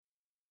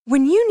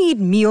When you need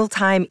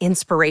mealtime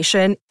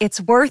inspiration,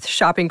 it's worth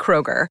shopping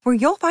Kroger, where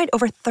you'll find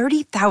over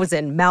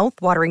 30,000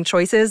 mouth-watering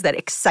choices that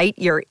excite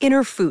your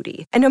inner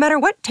foodie. And no matter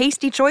what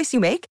tasty choice you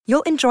make,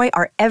 you'll enjoy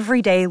our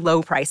everyday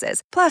low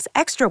prices, plus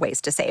extra ways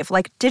to save,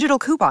 like digital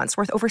coupons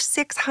worth over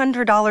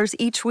 $600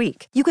 each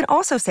week. You can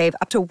also save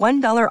up to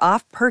 $1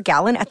 off per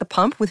gallon at the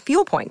pump with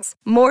fuel points.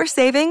 More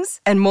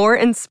savings and more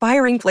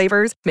inspiring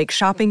flavors make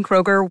shopping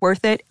Kroger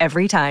worth it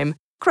every time.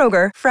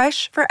 Kroger,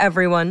 fresh for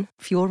everyone.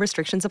 Fuel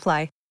restrictions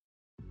apply.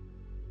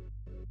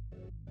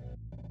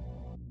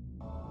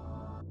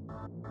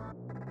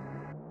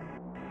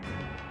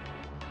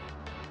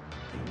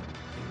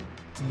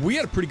 We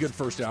had a pretty good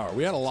first hour.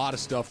 We had a lot of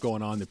stuff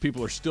going on that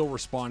people are still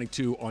responding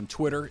to on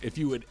Twitter. If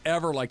you would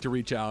ever like to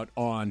reach out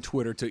on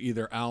Twitter to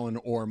either Alan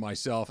or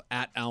myself,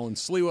 at Alan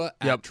Sliwa,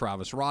 at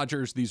Travis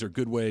Rogers, these are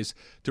good ways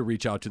to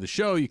reach out to the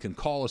show. You can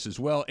call us as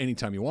well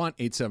anytime you want,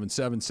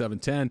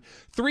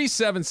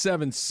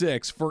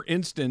 877-710-3776. For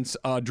instance,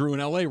 Drew in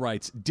L.A.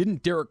 writes,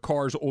 didn't Derek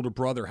Carr's older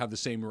brother have the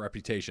same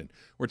reputation?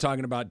 We're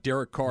talking about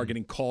Derek Carr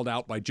getting called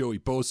out by Joey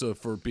Bosa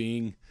for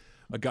being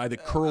a guy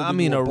that curled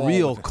a ball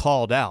real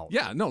called out.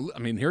 Yeah, no, I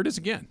mean, here it is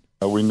again.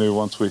 We knew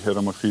once we hit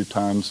him a few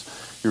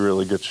times, he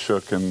really gets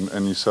shook, and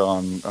you saw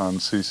on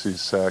CeCe's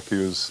sack, he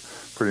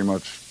was pretty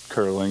much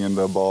curling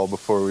into a ball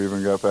before we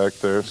even got back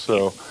there.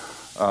 So,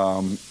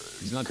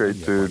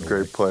 great dude,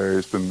 great player.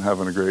 He's been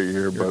having a great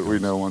year, but we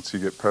know once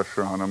you get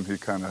pressure on him, he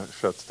kind of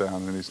shuts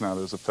down and he's not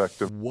as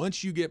effective.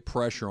 Once you get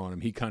pressure on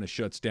him, he kind of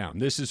shuts down.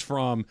 This is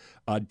from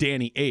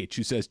Danny H.,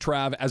 who says,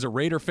 Trav, as a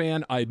Raider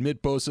fan, I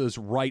admit Bosa's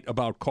right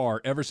about Carr.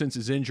 Ever since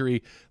his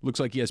injury, looks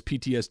like he has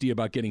PTSD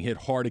about getting hit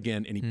hard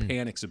again, and he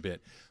panics a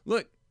bit.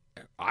 Look,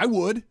 I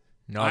would.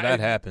 No,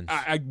 that happens.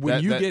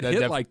 When you get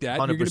hit like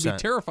that, 100%. you're going to be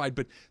terrified,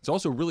 but it's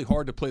also really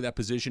hard to play that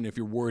position if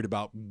you're worried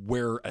about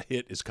where a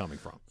hit is coming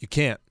from. You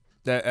can't.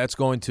 That's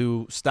going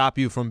to stop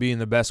you from being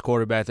the best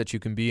quarterback that you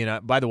can be.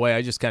 And by the way,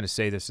 I just kind of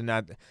say this, and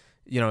not,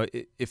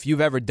 if you've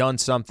ever done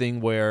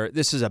something where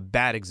this is a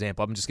bad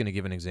example, I'm just going to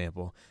give an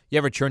example. You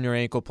ever churn your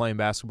ankle playing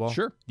basketball?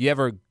 Sure. You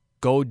ever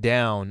go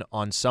down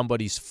on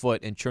somebody's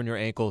foot and churn your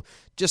ankle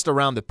just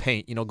around the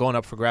paint, going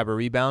up for grab a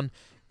rebound?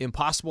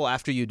 Impossible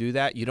after you do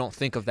that. You don't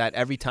think of that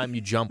every time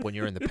you jump when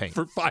you're in the paint.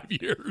 For 5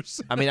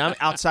 years. I mean, I'm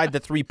outside the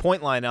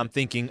 3-point line. I'm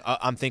thinking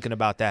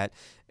about that.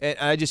 And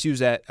I just use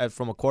that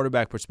from a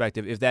quarterback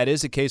perspective. If that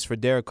is the case for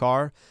Derek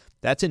Carr,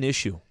 that's an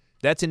issue.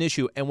 That's an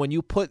issue. And when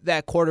you put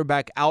that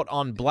quarterback out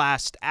on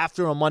blast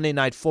after a Monday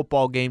Night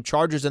Football game,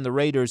 Chargers and the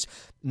Raiders,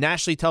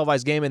 nationally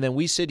televised game, and then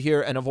we sit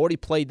here and have already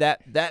played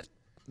that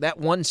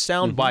one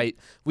sound bite,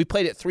 we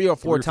played it 3 or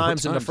 4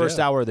 times in the first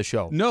hour of the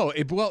show. No,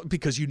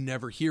 because you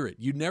never hear it.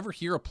 You never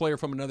hear a player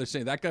from another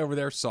saying, that guy over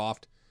there,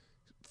 soft,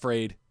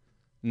 afraid,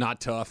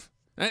 not tough.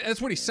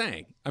 That's what he's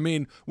saying. I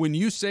mean, when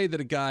you say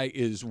that a guy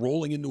is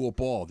rolling into a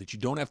ball, that you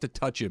don't have to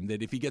touch him,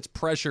 that if he gets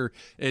pressure,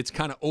 it's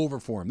kind of over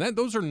for him.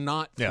 Those are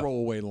not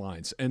throwaway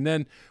lines. And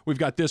then we've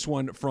got this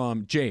one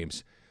from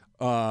James.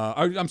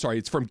 I'm sorry,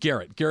 it's from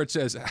Garrett. Garrett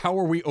says, how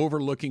are we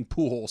overlooking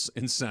Pujols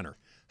in center?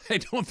 I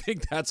don't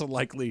think that's a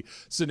likely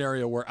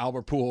scenario where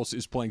Albert Pujols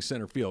is playing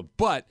center field.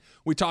 But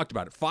we talked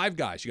about it. 5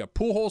 guys. You got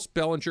Pujols,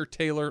 Bellinger,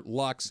 Taylor,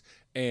 Lux,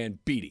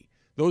 and Beatty.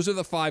 Those are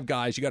the 5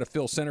 guys. You got to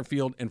fill center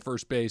field and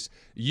first base.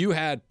 You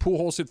had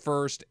Pujols at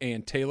first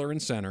and Taylor in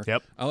center.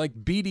 Yep. I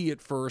like Beatty at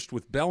first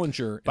with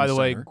Bellinger in By the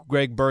center. way,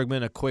 Greg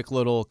Bergman, a quick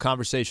little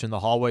conversation in the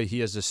hallway.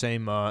 He has the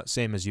same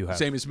as you have.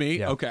 Same as me?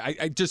 Yeah. Okay. I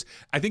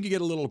think you get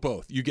a little of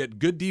both. You get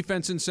good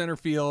defense in center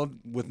field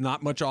with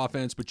not much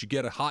offense, but you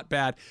get a hot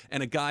bat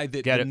and a guy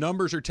that the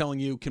numbers are telling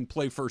you can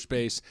play first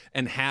base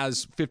and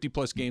has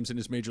 50-plus games in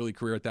his major league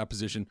career at that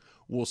position.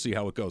 We'll see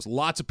how it goes.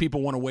 Lots of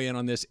people want to weigh in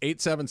on this.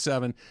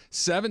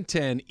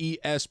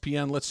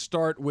 877-710-ESPN. Let's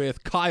start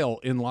with Kyle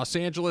in Los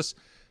Angeles.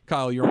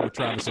 Kyle, you're on with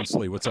Travis and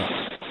Slee. What's up?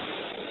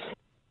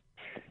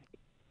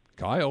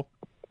 Kyle.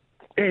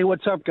 Hey,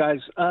 what's up,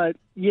 guys?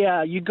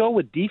 You go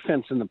with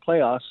defense in the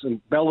playoffs, and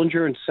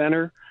Bellinger in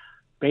center.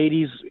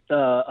 Beatty's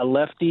a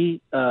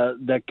lefty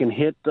that can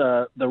hit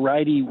the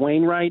righty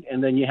Wainwright,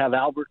 and then you have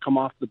Albert come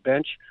off the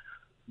bench.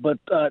 But,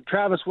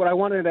 Travis, what I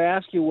wanted to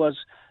ask you was,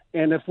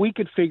 and if we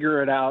could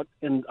figure it out,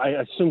 and I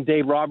assume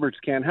Dave Roberts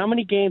can, how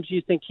many games do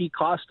you think he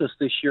cost us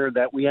this year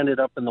that we ended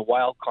up in the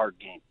wild card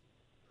game?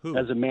 Who?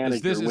 As a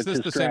manager? Is this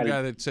the strategy? same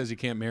guy that says he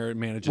can't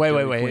manage?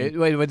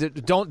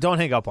 Wait. Don't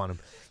hang up on him.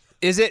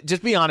 Is it?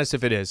 Just be honest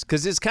if it is,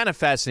 because it's kind of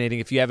fascinating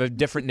if you have a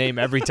different name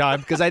every time,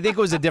 because I think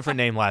it was a different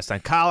name last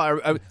time.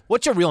 Kyle,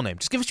 what's your real name?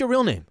 Just give us your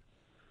real name.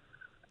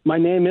 My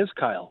name is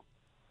Kyle.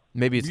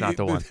 Maybe it's not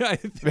the one.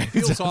 It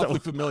feels awfully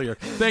familiar.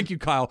 Thank you,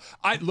 Kyle.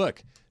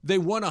 Look, they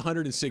won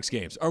 106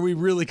 games. Are we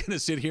really going to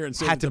sit here and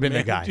say had to be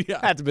the guy? Yeah.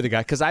 Had to be the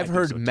guy, because I've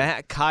heard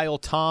Matt, Kyle,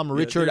 Tom,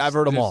 Richard. I've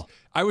heard them all.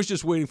 I was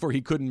just waiting for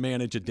he couldn't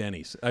manage a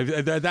Denny's.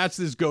 That's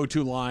his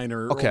go-to line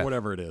or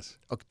whatever it is.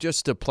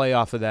 Just to play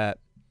off of that,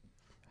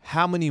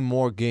 how many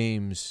more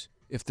games?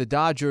 If the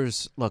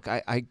Dodgers look,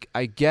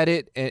 I get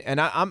it,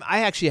 and I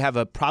actually have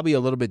probably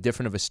a little bit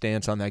different of a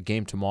stance on that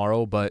game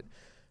tomorrow. But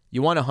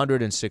you won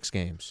 106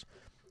 games.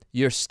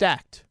 You're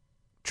stacked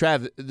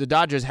Trev, the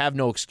Dodgers have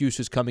no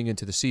excuses coming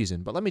into the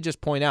season. But let me just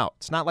point out,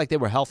 it's not like they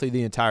were healthy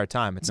the entire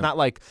time. It's not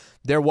like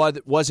there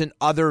wasn't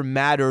other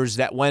matters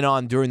that went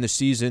on during the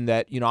season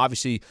that,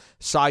 obviously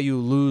saw you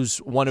lose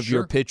one of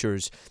your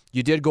pitchers.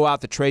 You did go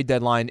out the trade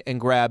deadline and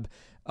grab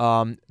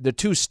the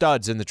two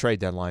studs in the trade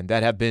deadline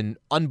that have been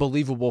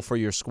unbelievable for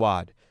your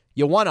squad.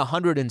 You won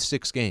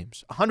 106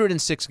 games.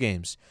 106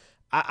 games.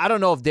 I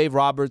don't know if Dave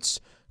Roberts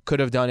could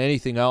have done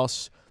anything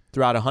else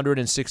throughout a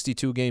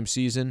 162-game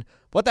season.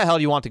 What the hell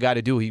do you want the guy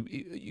to do?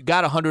 He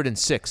got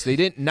 106. They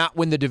didn't not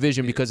win the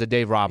division because of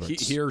Dave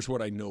Roberts. Here's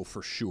what I know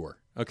for sure.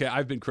 Okay,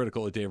 I've been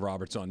critical of Dave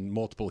Roberts on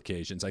multiple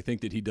occasions. I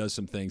think that he does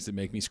some things that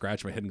make me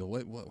scratch my head and go,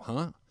 what,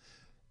 huh?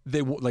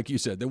 They, like you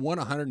said, they won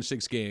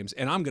 106 games,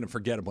 and I'm going to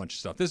forget a bunch of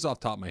stuff. This is off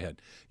the top of my head.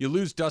 You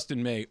lose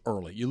Dustin May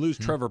early. You lose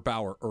Trevor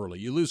Bauer early.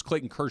 You lose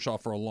Clayton Kershaw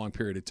for a long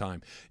period of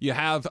time. You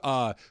have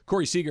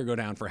Corey Seager go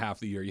down for half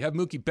the year. You have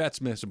Mookie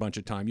Betts miss a bunch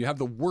of time. You have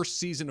the worst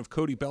season of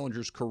Cody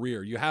Bellinger's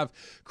career. You have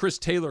Chris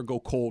Taylor go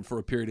cold for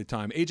a period of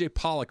time. A.J.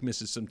 Pollock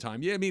misses some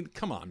time. Yeah, I mean,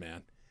 come on,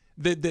 man.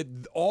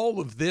 All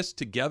of this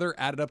together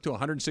added up to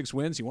 106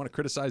 wins. You want to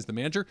criticize the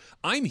manager?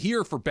 I'm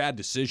here for bad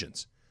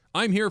decisions.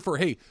 I'm here for,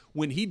 hey,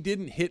 when he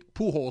didn't hit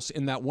Pujols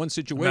in that one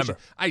situation, remember,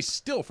 I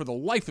still, for the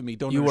life of me,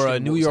 don't understand. You were a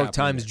New York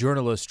Times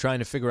journalist trying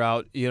to figure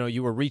out,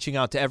 you were reaching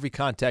out to every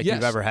contact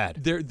you've ever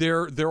had.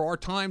 There are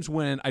times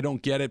when I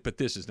don't get it, but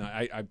this is not.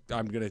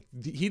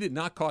 He did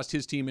not cost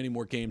his team any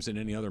more games than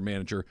any other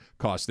manager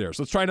cost theirs.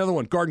 Let's try another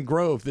one. Garden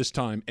Grove this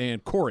time,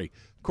 and Corey,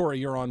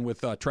 you're on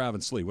with Trav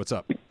and Slee. What's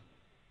up?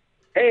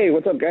 Hey,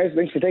 what's up, guys?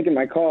 Thanks for taking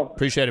my call.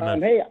 Appreciate it,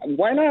 man. Hey,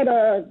 why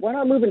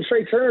not moving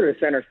Trey Turner to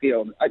center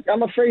field?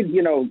 I'm afraid,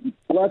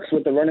 Lux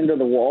with the run into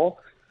the wall,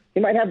 he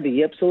might have the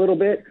yips a little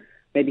bit,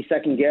 maybe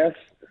second guess.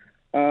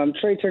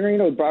 Trey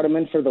Turner, brought him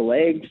in for the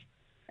legs,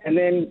 and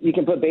then you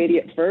can put Beatty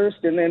at first,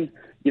 and then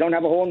you don't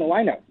have a hole in the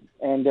lineup.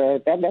 And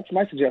that's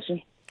my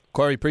suggestion.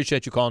 Corey,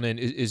 appreciate you calling in.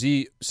 Is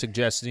he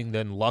suggesting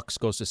then Lux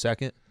goes to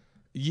second?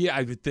 Yeah,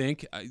 I would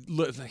think.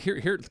 Look,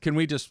 here, can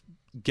we just...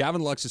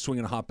 Gavin Lux is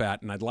swinging a hot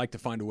bat, and I'd like to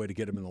find a way to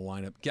get him in the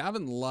lineup.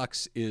 Gavin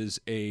Lux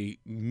is a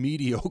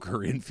mediocre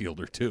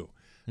infielder, too.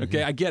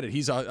 Okay, I get it.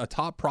 He's a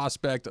top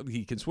prospect.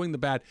 He can swing the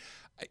bat.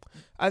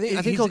 I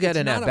think he'll get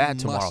in at bat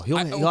tomorrow. He'll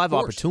have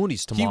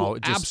opportunities tomorrow. He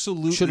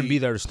absolutely shouldn't be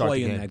there to start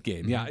play the game. In that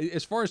game. Yeah,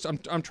 as far as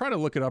I'm trying to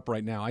look it up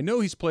right now. I know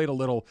he's played a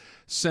little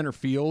center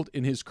field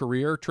in his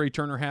career. Trey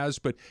Turner has,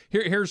 but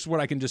here's what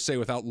I can just say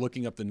without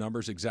looking up the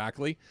numbers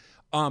exactly.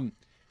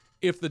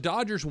 If the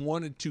Dodgers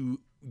wanted to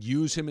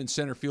use him in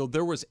center field,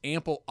 there was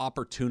ample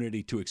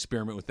opportunity to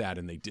experiment with that,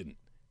 and they didn't.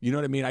 You know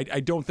what I mean? I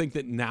don't think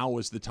that now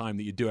is the time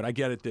that you do it. I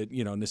get it that,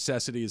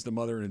 necessity is the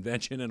mother of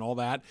invention and all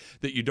that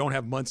you don't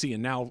have Muncy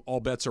and now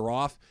all bets are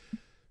off.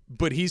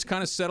 But he's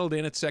kind of settled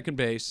in at second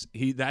base.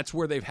 That's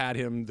where they've had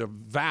him the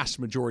vast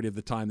majority of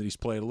the time that he's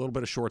played. A little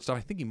bit of shortstop. I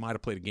think he might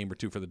have played a game or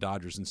two for the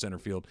Dodgers in center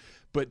field.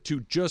 But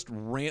to just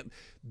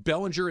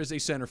Bellinger is a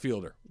center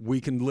fielder. We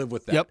can live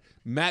with that. Yep.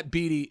 Matt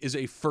Beatty is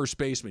a first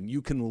baseman.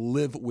 You can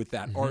live with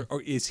that. Mm-hmm.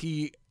 Or is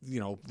he,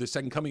 the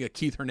second coming of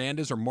Keith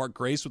Hernandez or Mark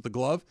Grace with the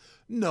glove?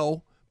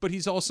 No. But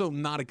he's also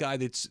not a guy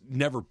that's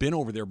never been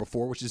over there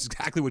before, which is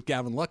exactly what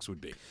Gavin Lux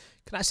would be.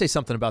 Can I say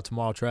something about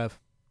tomorrow, Trev?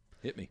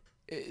 Hit me.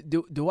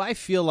 Do I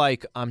feel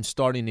like I'm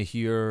starting to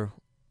hear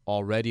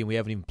already, and we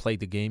haven't even played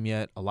the game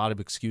yet, a lot of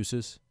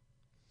excuses?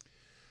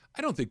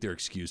 I don't think they're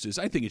excuses.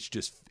 I think it's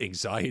just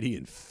anxiety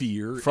and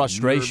fear.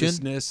 Frustration?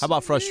 And nervousness. How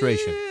about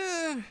frustration?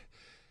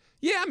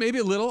 Yeah, maybe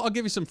a little. I'll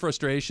give you some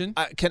frustration.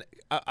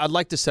 I'd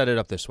like to set it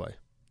up this way.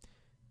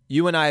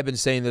 You and I have been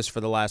saying this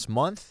for the last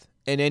month,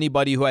 and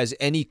anybody who has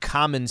any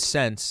common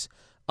sense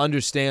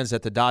understands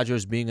that the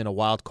Dodgers being in a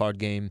wild card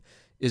game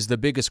is the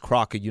biggest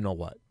crock of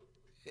you-know-what.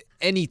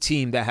 Any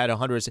team that had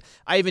 100.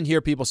 I even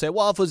hear people say,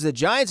 well, if it was the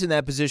Giants in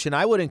that position,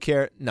 I wouldn't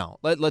care. No,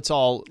 let's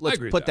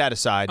put that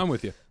aside. I'm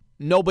with you.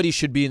 Nobody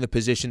should be in the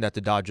position that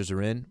the Dodgers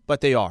are in,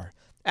 but they are.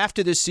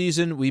 After this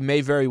season, we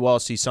may very well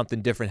see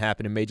something different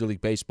happen in Major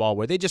League Baseball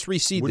where they just reseed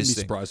this thing. Wouldn't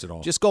be surprised at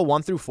all. Just go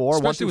 1 through 4,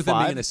 especially 1 through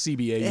 5. Especially with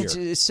them being a CBA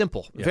year. It's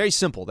simple, very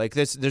simple. Like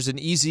there's an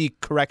easy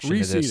correction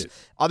to this. It.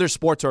 Other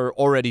sports are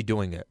already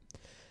doing it.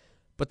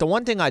 But the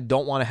one thing I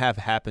don't want to have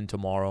happen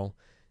tomorrow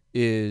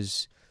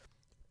is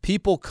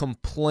people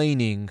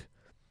complaining.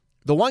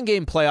 The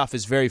one-game playoff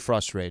is very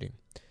frustrating.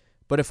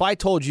 But if I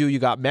told you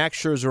got Max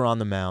Scherzer on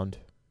the mound,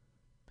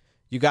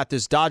 you got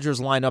this Dodgers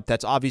lineup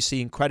that's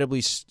obviously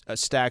incredibly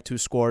stacked, who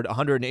scored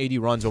 180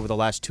 runs over the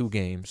last 2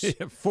 games.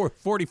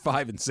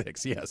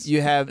 45-6, yes.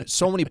 You have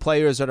so many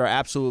players that are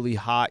absolutely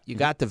hot. You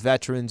got the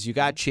veterans. You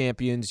got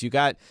champions. You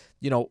got,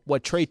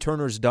 what Trey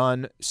Turner's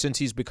done since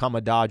he's become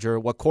a Dodger,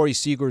 what Corey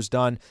Seager's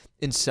done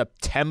in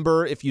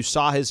September. If you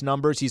saw his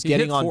numbers, he's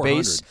getting on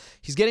base.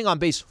 He's getting on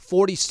base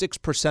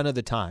 46% of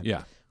the time.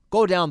 Yeah.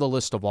 Go down the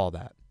list of all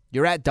that.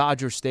 You're at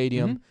Dodger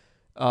Stadium.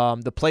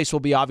 The place will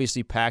be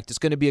obviously packed. It's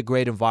going to be a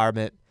great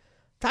environment.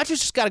 Dodgers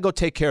just got to go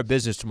take care of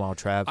business tomorrow,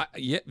 Trav.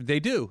 Yeah,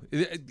 they do.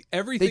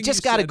 Everything They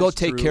just got to go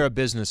take care of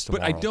business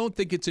tomorrow. But I don't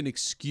think it's an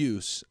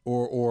excuse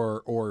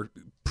or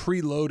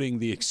preloading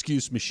the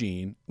excuse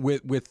machine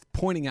with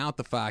pointing out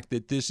the fact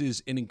that this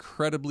is an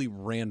incredibly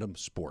random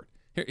sport.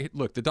 Here,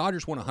 look, the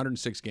Dodgers won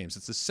 106 games.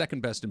 It's the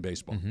second best in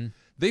baseball. Mm-hmm.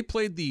 They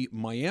played the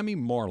Miami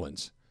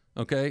Marlins,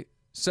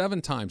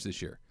 7 times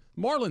this year.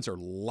 Marlins are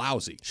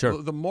lousy.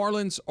 Sure. The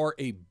Marlins are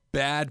a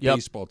bad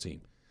baseball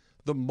team.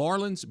 The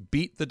Marlins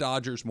beat the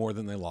Dodgers more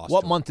than they lost.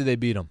 What month did they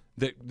beat them?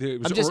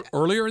 It was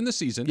earlier in the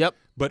season. Yep.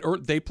 But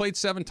they played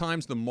 7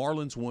 times. The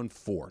Marlins won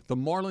 4. The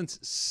Marlins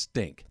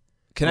stink.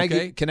 Can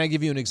I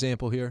give you an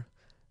example here?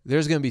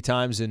 There's going to be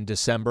times in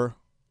December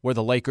where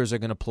the Lakers are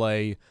going to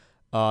play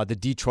the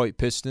Detroit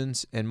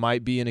Pistons and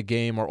might be in a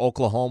game, or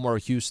Oklahoma or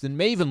Houston,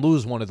 may even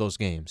lose one of those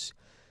games.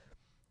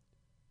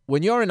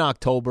 When you're in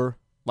October,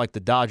 like the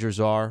Dodgers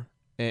are,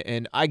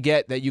 and I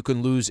get that you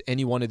can lose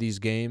any one of these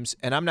games,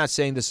 and I'm not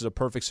saying this is a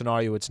perfect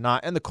scenario. It's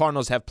not. And the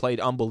Cardinals have played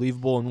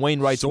unbelievable, and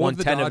Wainwright's won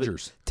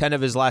 10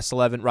 of his last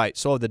 11. Right,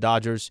 so have the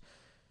Dodgers.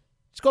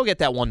 Let's go get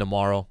that one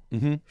tomorrow.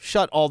 Mm-hmm.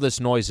 Shut all this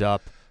noise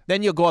up.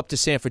 Then you'll go up to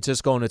San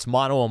Francisco, and it's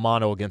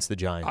mano-a-mano against the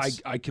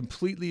Giants. I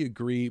completely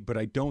agree, but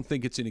I don't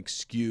think it's an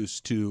excuse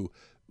to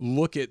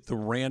look at the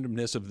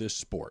randomness of this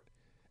sport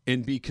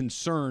and be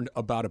concerned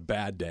about a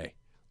bad day.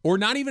 Or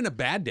not even a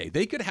bad day.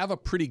 They could have a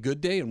pretty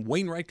good day, and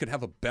Wainwright could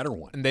have a better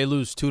one. And they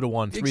lose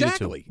 2-1, 3-2.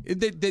 Exactly.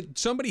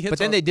 Somebody hits. But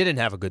then they didn't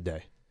have a good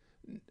day.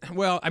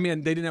 Well, I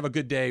mean, they didn't have a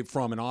good day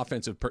from an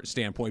offensive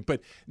standpoint, but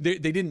they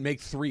didn't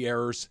make 3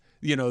 errors.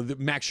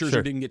 Max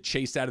Scherzer didn't get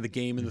chased out of the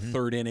game in the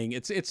third inning.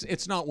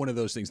 It's not one of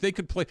those things. They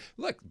could play.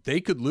 Look,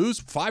 they could lose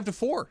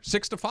 5-4,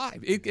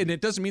 6-5, and it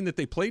doesn't mean that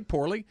they played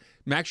poorly.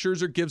 Max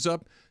Scherzer gives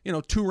up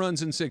 2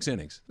 runs in 6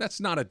 innings. That's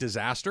not a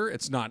disaster.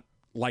 It's not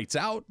lights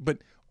out, but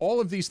all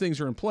of these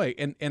things are in play.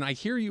 And I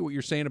hear you what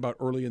you're saying about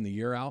early in the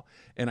year, Al,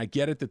 and I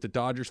get it that the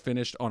Dodgers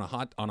finished on a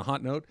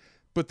hot note,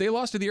 but they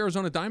lost to the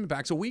Arizona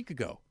Diamondbacks a week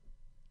ago.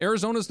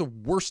 Arizona's the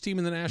worst team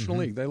in the National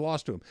League. They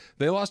lost to them.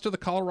 They lost to the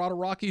Colorado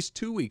Rockies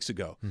 2 weeks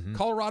ago.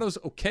 Colorado's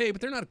okay, but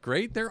they're not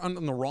great. They're on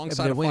the wrong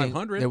side of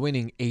 500. They're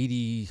winning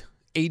 80%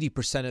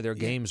 of their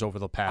games over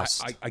the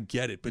past. I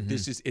get it, but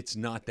it's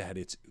not that.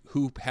 It's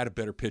who had a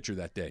better pitcher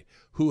that day,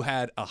 who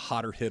had a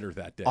hotter hitter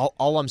that day.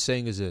 All I'm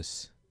saying is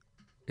this.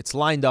 It's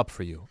lined up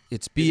for you.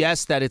 It's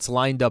BS that it's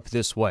lined up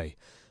this way.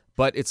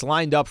 But it's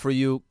lined up for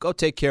you. Go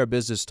take care of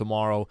business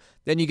tomorrow.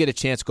 Then you get a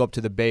chance to go up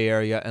to the Bay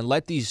Area and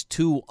let these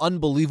 2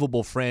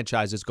 unbelievable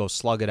franchises go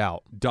slug it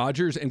out.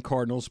 Dodgers and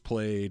Cardinals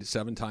played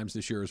 7 times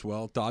this year as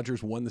well.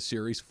 Dodgers won the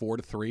series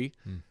 4-3.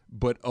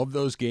 But of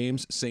those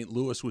games, St.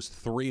 Louis was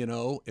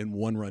 3-0 in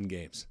 1-run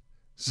games.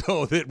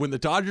 So that when the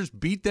Dodgers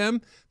beat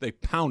them, they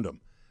pound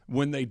them.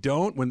 When they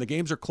don't, when the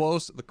games are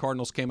close, the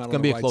Cardinals came out on the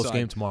right side. It's going to be a close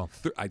game tomorrow.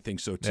 I think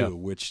so, too,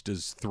 which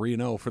does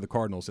 3-0 for the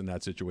Cardinals in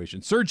that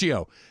situation.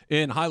 Sergio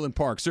in Highland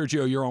Park.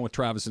 Sergio, you're on with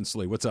Travis and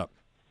Slee. What's up?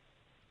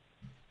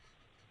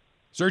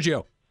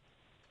 Sergio.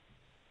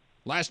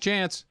 Last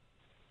chance.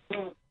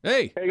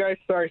 Hey. Hey, guys.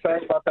 Sorry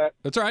about that.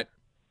 That's all right.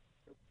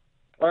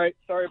 All right.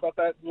 Sorry about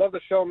that. Love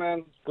the show,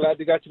 man. Glad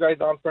you got you guys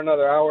on for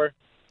another hour.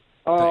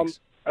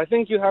 Thanks. I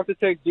think you have to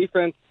take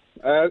defense.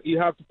 You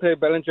have to play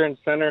Bellinger in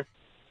center.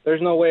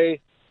 There's no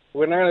way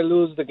we're not going to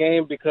lose the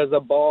game because a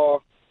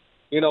ball,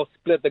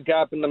 split the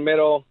gap in the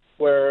middle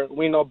where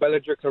we know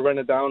Bellinger can run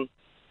it down.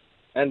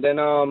 And then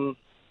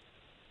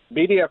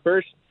Beatty at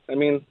first, I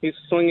mean, he's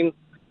swinging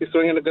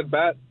a good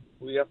bat.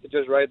 We have to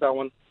just ride that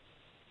one.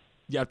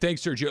 Yeah,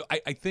 thanks, Sergio.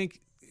 I think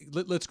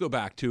let's go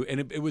back to,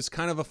 and it was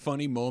kind of a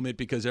funny moment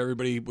because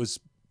everybody was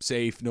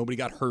safe. Nobody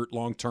got hurt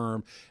long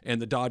term, and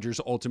the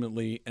Dodgers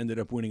ultimately ended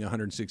up winning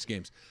 106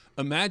 games.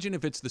 Imagine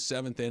if it's the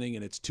 7th inning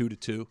and it's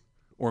 2-2.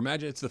 Or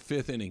imagine it's the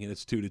 5th inning and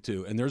it's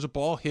 2-2, and there's a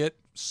ball hit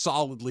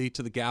solidly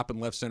to the gap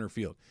in left center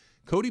field.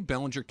 Cody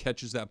Bellinger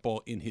catches that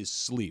ball in his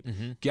sleep.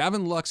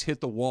 Gavin Lux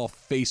hit the wall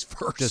face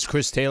first. Does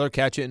Chris Taylor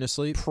catch it in his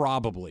sleep?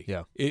 Probably.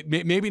 Yeah.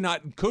 Maybe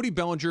not. Cody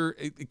Bellinger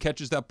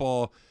catches that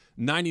ball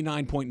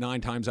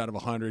 99.9 times out of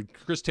 100.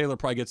 Chris Taylor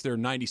probably gets there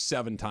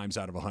 97 times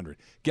out of 100.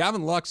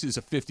 Gavin Lux is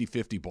a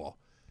 50-50 ball.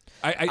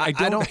 I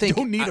don't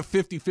need a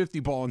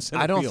 50-50 ball in center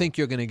field. I don't think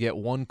you're going to get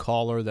one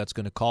caller that's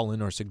going to call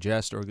in or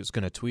suggest or is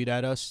going to tweet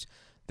at us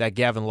that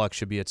Gavin Lux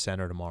should be at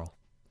center tomorrow.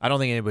 I don't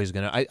think anybody's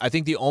going to. I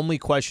think the only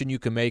question you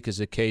can make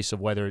is a case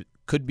of whether it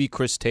could be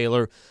Chris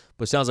Taylor,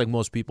 but it sounds like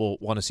most people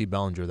want to see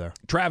Bellinger there.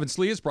 Travis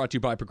Lee is brought to you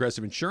by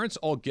Progressive Insurance.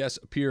 All guests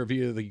appear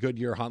via the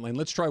Goodyear hotline.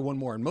 Let's try one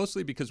more, and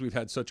mostly because we've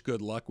had such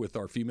good luck with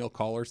our female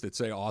callers that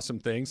say awesome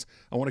things.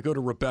 I want to go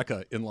to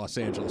Rebecca in Los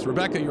Angeles.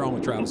 Rebecca, you're on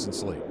with Travis and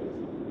Slee.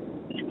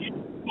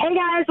 Hey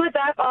guys, what's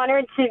up?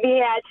 Honored to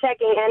be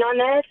checking in on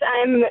this.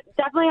 I'm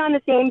definitely on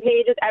the same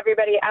page as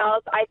everybody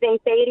else. I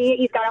think Beatty,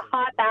 he's got a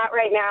hot bat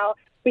right now.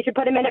 We should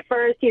put him in at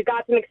first. He's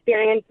got some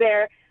experience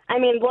there. I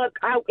mean, look,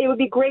 it would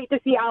be great to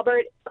see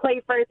Albert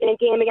play first in a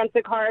game against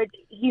the Cards.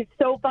 He's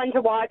so fun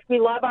to watch.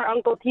 We love our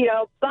Uncle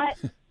Tito. But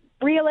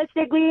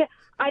realistically,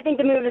 I think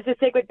the move is to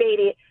stick with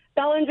Beatty.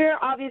 Bellinger,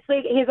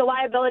 obviously, he's a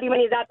liability when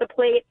he's at the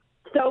plate.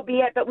 so be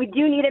it. But we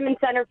do need him in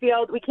center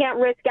field. We can't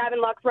risk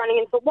Gavin Lux running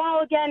into the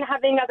wall again,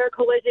 having another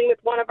collision with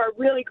one of our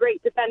really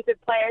great defensive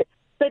players.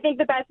 So I think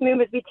the best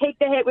move is we take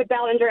the hit with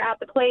Bellinger at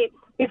the plate,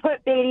 we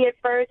put Beatty at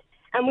first,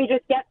 and we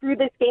just get through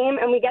this game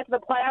and we get to the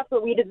playoffs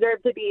where we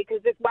deserve to be,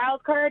 because this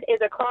wild card is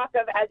a crock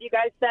of, as you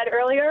guys said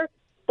earlier,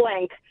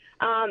 blank.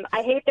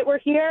 I hate that we're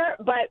here,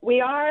 but we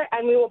are,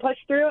 and we will push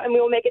through, and we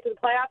will make it to the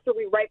playoffs where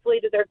we rightfully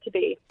deserve to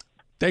be.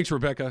 Thanks,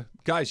 Rebecca.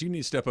 Guys, you need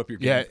to step up your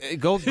game. Yeah,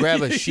 go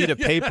grab a sheet of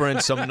paper and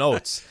some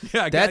notes.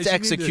 Yeah, that's guys,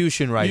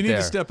 execution right there. You need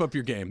to step up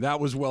your game. That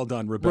was well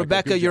done, Rebecca.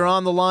 Rebecca, you're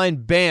on the line.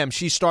 Bam,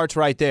 she starts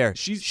right there.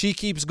 She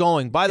keeps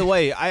going. By the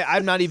way,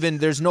 I'm not even.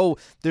 There's no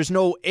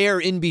air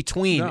in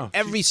between. No,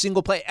 Every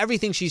single play,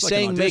 everything she's like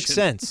saying makes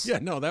sense. Yeah,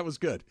 no, that was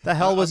good. The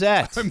hell was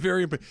that? I'm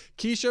very impressed.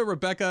 Keisha,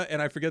 Rebecca, and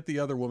I forget the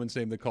other woman's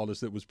name that called us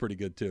that was pretty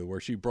good too,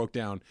 where she broke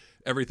down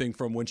everything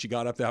from when she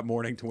got up that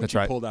morning to when she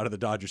pulled out of the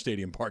Dodger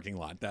Stadium parking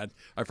lot. That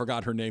I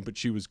forgot her name, but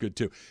she was good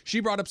too.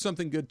 She brought up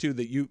something good too,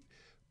 that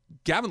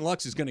Gavin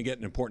Lux is going to get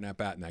an important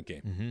at-bat in that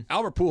game. Mm-hmm.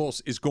 Albert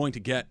Pujols is going to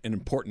get an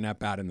important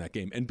at-bat in that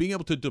game. And being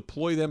able to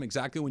deploy them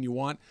exactly when you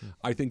want,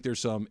 I think there's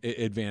some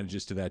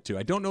advantages to that too.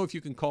 I don't know if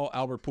you can call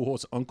Albert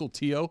Pujols Uncle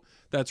Tio.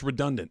 That's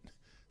redundant.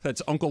 That's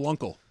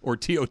Uncle or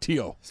Tio.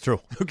 It's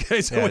true.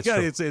 Okay, so yeah,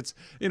 it's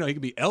he can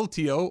be El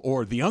Tio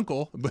or the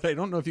uncle, but I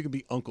don't know if you can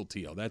be Uncle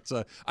Tio. That's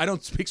I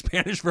don't speak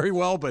Spanish very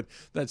well, but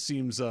that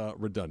seems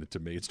redundant to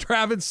me. It's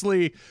Travis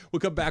Lee.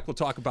 We'll come back. We'll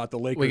talk about the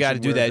Lakers. We got to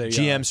do that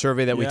GM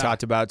survey that we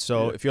talked about.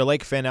 So if you're a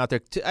Laker fan out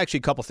there, actually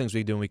a couple things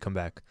we do when we come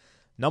back.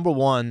 Number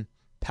one,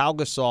 Pau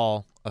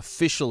Gasol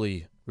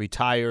officially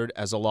retired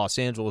as a Los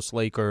Angeles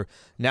Laker.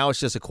 Now it's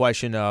just a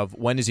question of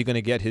when is he going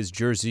to get his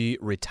jersey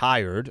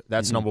retired?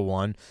 That's number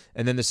one.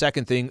 And then the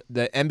second thing,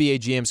 the NBA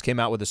GMs came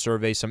out with a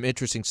survey, some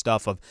interesting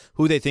stuff of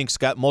who they think's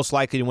got most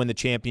likely to win the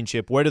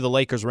championship. Where do the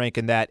Lakers rank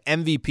in that?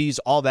 MVPs,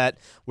 all that.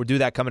 We'll do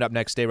that coming up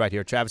next day right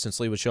here. Travis and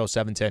Slee with Show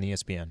 710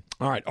 ESPN.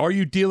 All right. Are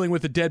you dealing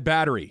with a dead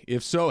battery?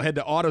 If so, head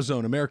to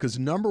AutoZone, America's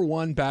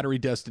 #1 battery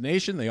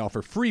destination. They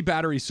offer free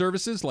battery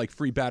services like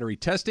free battery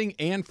testing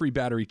and free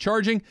battery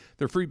charging.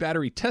 Their free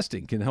battery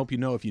testing can help you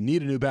know if you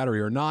need a new battery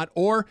or not,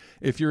 or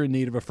if you're in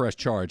need of a fresh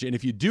charge. And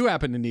if you do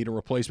happen to need a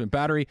replacement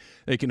battery,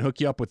 they can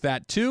hook you up with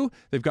that too.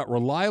 They've got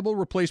reliable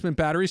replacement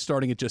batteries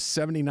starting at just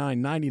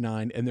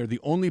 $79.99, and they're the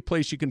only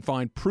place you can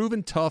find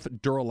proven tough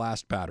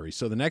Duralast batteries.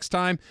 So the next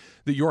time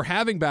that you're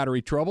having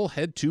battery trouble,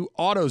 head to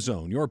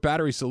AutoZone, your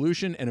battery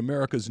solution and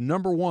America's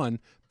 #1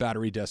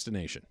 battery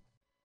destination.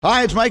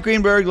 Hi, it's Mike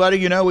Greenberg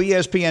letting you know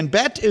ESPN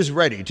Bet is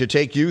ready to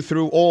take you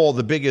through all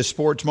the biggest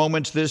sports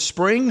moments this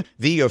spring.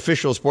 The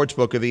official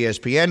sportsbook of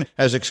ESPN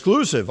has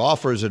exclusive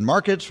offers and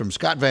markets from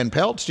Scott Van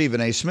Pelt,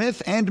 Stephen A.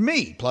 Smith, and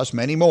me, plus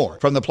many more.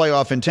 From the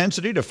playoff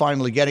intensity to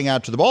finally getting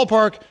out to the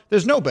ballpark,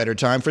 there's no better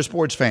time for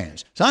sports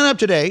fans. Sign up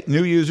today.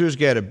 New users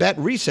get a bet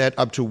reset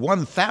up to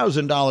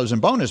 $1,000 in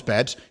bonus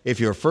bets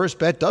if your first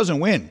bet doesn't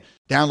win.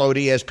 Download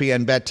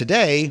ESPN Bet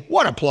today.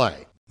 What a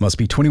play. Must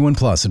be 21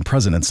 plus and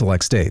present in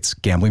select states.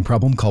 Gambling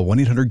problem? Call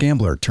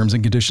 1-800-GAMBLER. Terms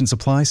and conditions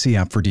apply. See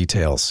app for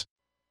details.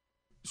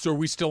 So are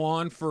we still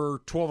on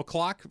for 12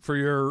 o'clock for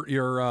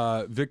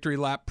your victory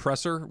lap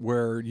presser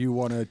where you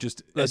want to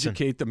just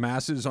educate the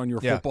masses on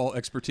your football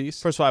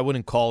expertise? First of all, I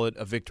wouldn't call it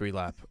a victory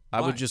lap.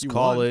 I would just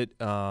call it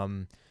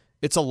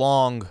it's a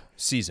long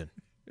season.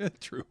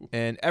 True.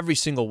 And every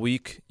single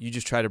week, you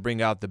just try to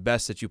bring out the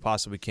best that you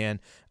possibly can.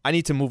 I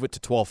need to move it to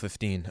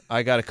 12:15.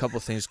 I got a couple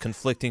of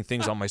conflicting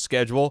things on my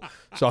schedule,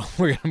 so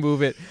we're going to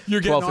move it. You're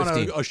getting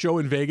on a show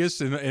in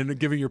Vegas and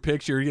giving your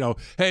picks. You're,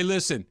 hey,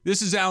 listen,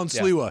 this is Alan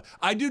Sliwa.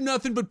 I do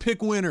nothing but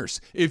pick winners.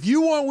 If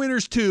you want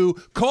winners too,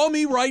 call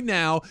me right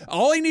now.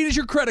 All I need is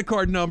your credit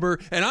card number,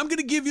 and I'm going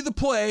to give you the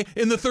play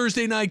in the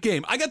Thursday night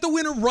game. I got the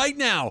winner right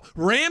now.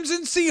 Rams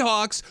and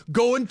Seahawks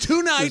going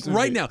tonight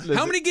right now.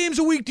 How many games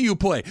a week do you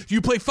play? Do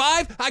you play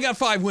 5? I got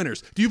 5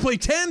 winners. Do you play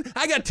 10?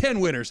 I got 10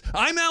 winners.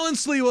 I'm Alan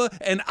Sliwa,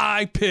 and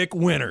I pick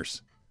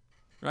winners.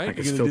 Right? I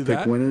can still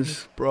pick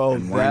winners, bro.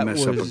 And why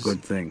mess up a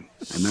good thing?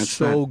 And that's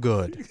so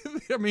good.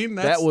 I mean,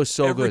 that was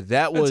so good.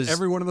 That was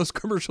every one of those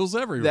commercials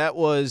everywhere. That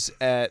was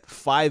at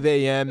 5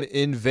 a.m.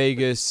 in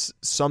Vegas,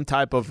 some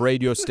type of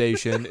radio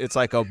station. It's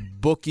like a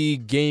bookie,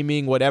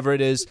 gaming, whatever it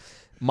is.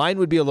 Mine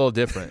would be a little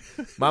different.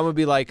 Mine would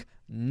be like,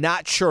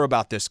 not sure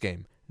about this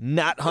game.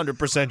 Not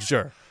 100%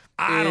 sure.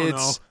 I don't know.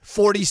 It's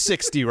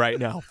 40-60 right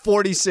now.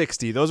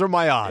 40-60. Those are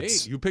my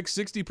odds. Hey, you pick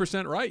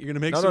 60% right. You're going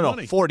to make some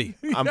money. No, 40.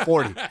 I'm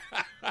 40.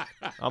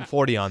 I'm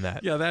 40 on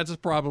that. Yeah, that's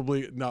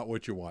probably not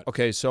what you want.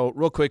 Okay, so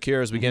real quick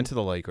here as we get into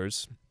the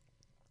Lakers.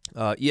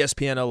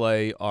 ESPN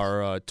LA,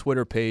 our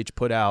Twitter page,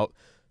 put out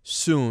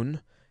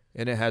soon,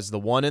 and it has the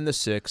 1 and the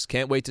 6.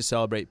 Can't wait to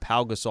celebrate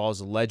Pau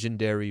Gasol's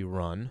legendary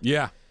run.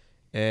 Yeah.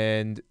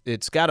 And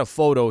it's got a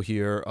photo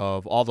here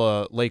of all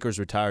the Lakers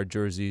retired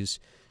jerseys,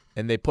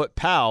 and they put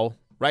Pau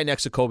right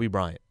next to Kobe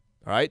Bryant.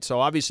 All right, so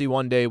obviously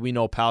one day we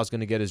know Pau's going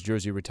to get his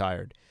jersey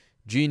retired.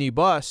 Jeannie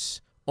Buss,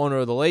 owner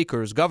of the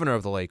Lakers, governor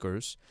of the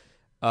Lakers,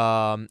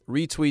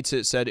 retweets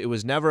it, said it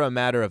was never a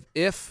matter of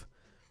if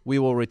we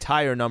will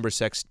retire number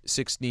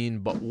 16,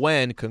 but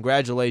when.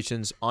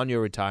 Congratulations on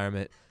your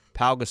retirement,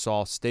 Pau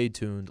Gasol, stay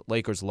tuned.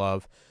 Lakers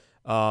love.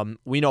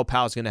 We know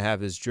Pau's going to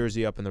have his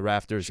jersey up in the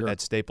rafters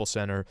at Staples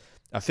Center.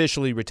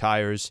 Officially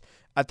retires.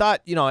 I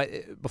thought,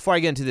 before I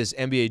get into this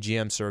NBA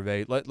GM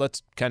survey,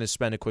 let's kind of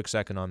spend a quick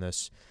second on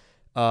this.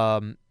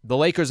 The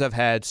Lakers have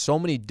had so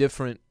many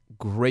different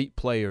great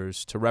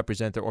players to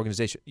represent their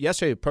organization.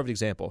 Yesterday, a perfect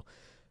example.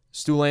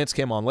 Stu Lance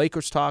came on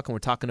Lakers Talk, and we're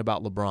talking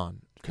about LeBron.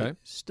 Okay.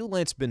 Stu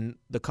Lance been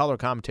the color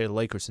commentator of the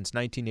Lakers since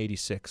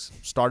 1986.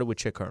 Started with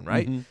Chick Hearn,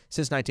 right? Mm-hmm.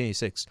 Since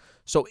 1986.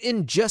 So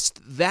in just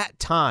that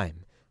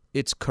time,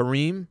 it's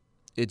Kareem,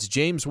 it's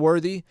James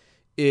Worthy,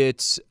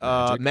 it's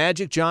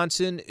Magic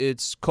Johnson,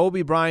 it's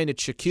Kobe Bryant,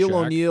 it's Shaquille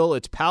O'Neal,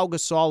 it's Pau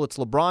Gasol, it's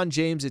LeBron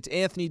James, it's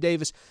Anthony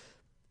Davis.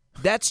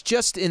 That's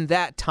just in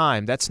that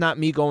time. That's not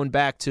me going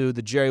back to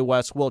the Jerry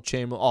West, Wilt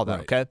Chamberlain, all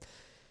that, okay?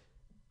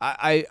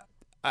 I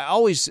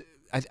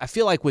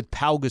feel like with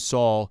Pau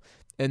Gasol,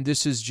 and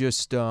this is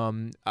just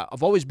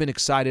I've always been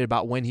excited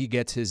about when he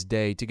gets his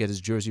day to get his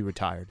jersey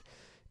retired.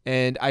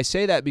 And I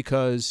say that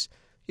because,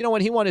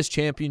 when he won his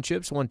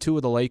championships, won 2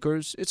 with the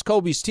Lakers, it's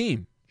Kobe's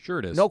team. Sure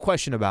it is. No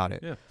question about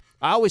it. Yeah.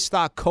 I always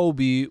thought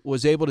Kobe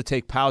was able to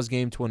take Pau's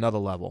game to another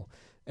level.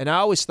 And I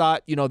always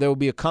thought, there would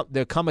be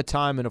there'd come a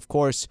time, and of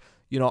course,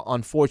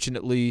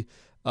 unfortunately,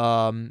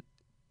 I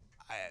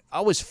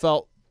always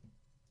felt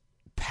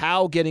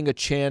Pau getting a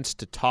chance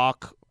to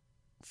talk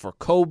for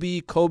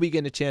Kobe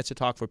getting a chance to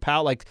talk for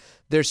Pau. Like,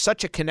 there's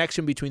such a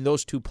connection between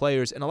those two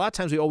players, and a lot of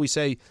times we always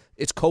say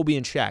it's Kobe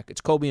and Shaq.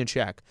 It's Kobe and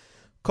Shaq.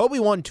 Kobe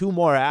won 2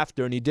 more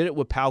after, and he did it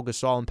with Pau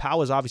Gasol, and Pau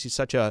was obviously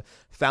such a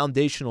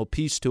foundational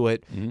piece to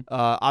it. Mm-hmm.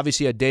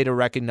 Obviously, a day to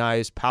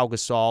recognize Pau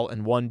Gasol,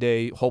 and one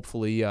day,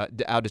 hopefully, out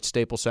at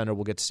Staples Center,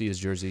 we'll get to see his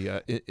jersey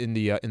in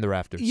the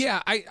rafters.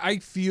 Yeah, I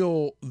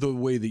feel the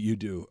way that you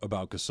do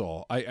about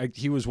Gasol.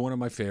 He was one of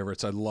my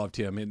favorites. I loved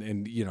him,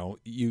 and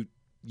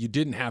you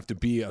didn't have to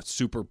be a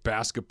super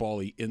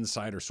basketball-y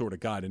insider sort of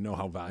guy to know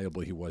how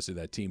valuable he was to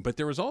that team. But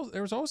there was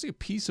always a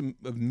piece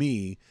of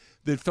me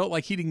that felt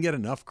like he didn't get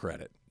enough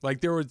credit. Like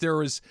there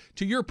was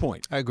to your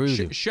point. I agree with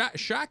you.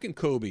 Shaq and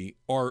Kobe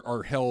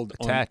are held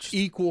attached on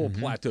equal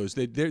plateaus.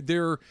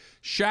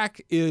 Shaq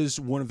is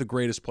one of the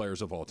greatest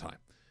players of all time.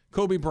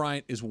 Kobe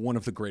Bryant is one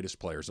of the greatest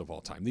players of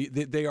all time.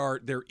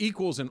 They're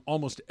equals in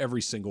almost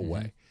every single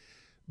way.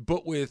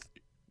 But with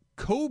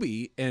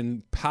Kobe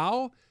and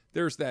Pau,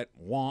 there's that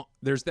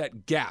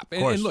gap.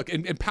 And look,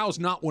 and Pau's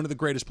not one of the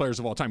greatest players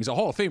of all time. He's a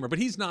Hall of Famer, but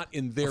he's not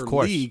in their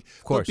league.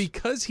 Of course. But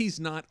because he's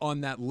not on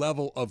that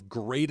level of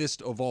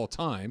greatest of all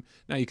time,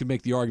 now you can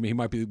make the argument he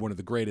might be one of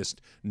the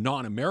greatest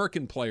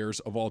non-American players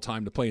of all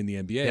time to play in the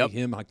NBA. Yep.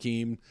 Him,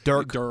 Hakeem,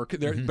 Dirk.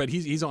 But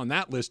he's on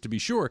that list to be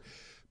sure.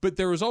 But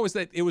there was always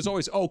that. It was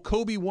always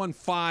Kobe won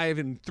 5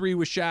 and 3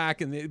 with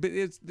Shaq,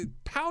 and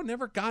Pau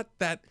never got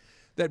that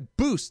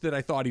boost that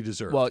I thought he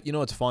deserved. Well,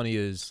 what's funny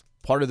is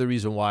part of the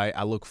reason why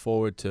I look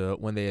forward to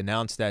when they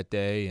announce that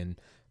day and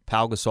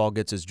Pau Gasol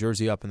gets his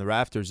jersey up in the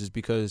rafters is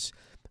because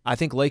I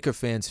think Laker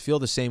fans feel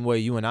the same way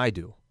you and I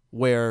do,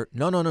 where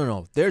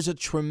no. There's a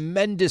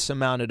tremendous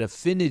amount of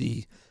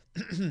affinity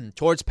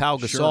towards Pau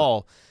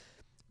Gasol,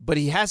 but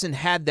he hasn't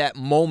had that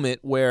moment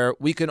where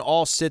we can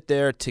all sit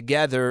there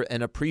together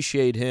and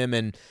appreciate him,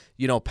 and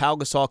Pau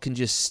Gasol can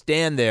just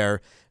stand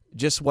there.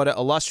 Just what an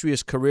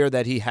illustrious career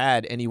that he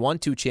had, and he won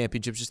 2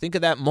 championships. Just think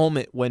of that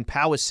moment when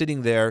Pau is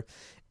sitting there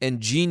and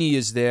Genie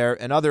is there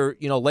and other,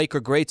 Laker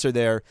greats are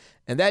there,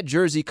 and that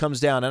jersey comes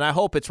down, and I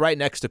hope it's right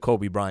next to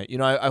Kobe Bryant.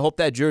 I hope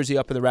that jersey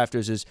up in the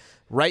rafters is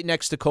right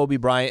next to Kobe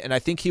Bryant, and I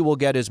think he will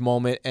get his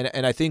moment.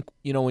 And I think,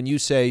 when you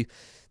say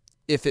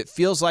if it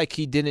feels like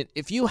he didn't,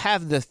 if you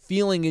have the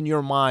feeling in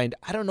your mind,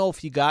 I don't know if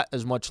he got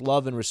as much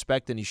love and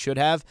respect than he should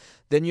have,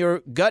 then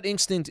your gut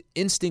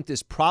instinct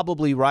is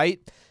probably right.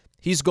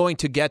 He's going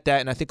to get that,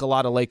 and I think a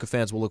lot of Laker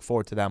fans will look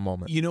forward to that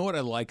moment. You know what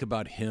I like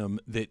about him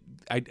that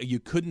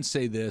you couldn't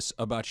say this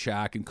about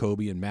Shaq and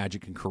Kobe and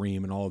Magic and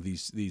Kareem and all of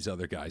these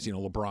other guys.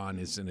 LeBron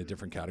is in a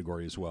different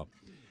category as well.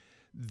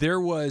 There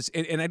was,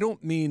 and I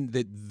don't mean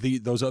that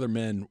those other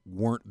men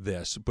weren't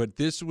this, but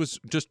this was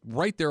just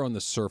right there on the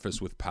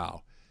surface with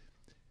Pau.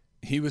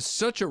 He was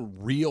such a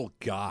real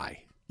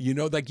guy.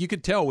 Like you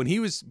could tell when he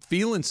was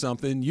feeling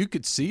something, you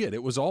could see it.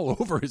 It was all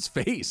over his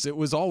face. It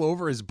was all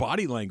over his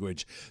body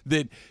language.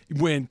 That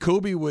when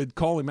Kobe would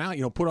call him out,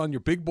 put on your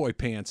big boy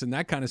pants and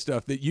that kind of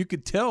stuff, that you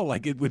could tell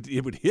like it would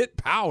hit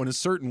Pau in a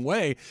certain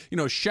way.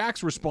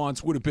 Shaq's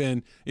response would have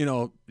been,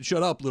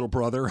 shut up, little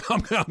brother. I'm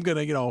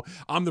gonna,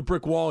 I'm the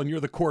brick wall and you're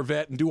the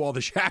Corvette and do all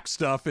the Shaq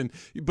stuff.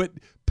 But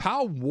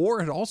Pau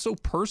wore it also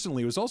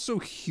personally. It was also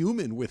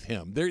human with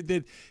him.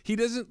 He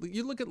doesn't.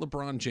 You look at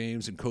LeBron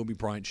James and Kobe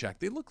Bryant, Shaq.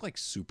 They look like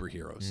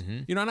superheroes.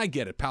 And I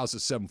get it. Pau's a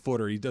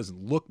 7-footer. He doesn't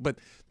look, but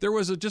there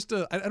was I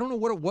don't know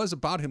what it was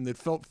about him that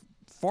felt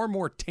far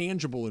more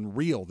tangible and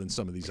real than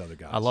some of these other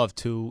guys. I love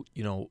too.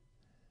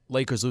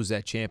 Lakers lose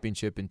that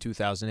championship in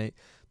 2008.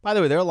 By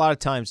the way, there are a lot of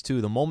times too.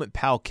 The moment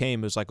Pau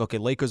came, it was like, okay,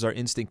 Lakers are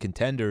instant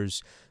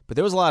contenders. But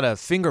there was a lot of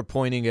finger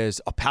pointing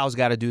as, Pau's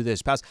got to do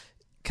this.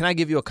 Can I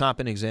give you a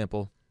competent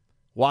example?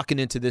 Walking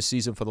into this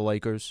season for the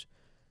Lakers,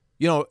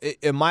 You know,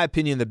 in my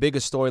opinion, the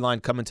biggest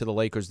storyline coming to the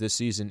Lakers this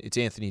season, it's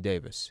Anthony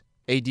Davis.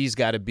 AD has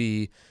to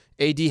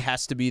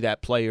be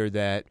that player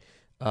that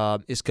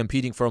is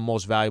competing for a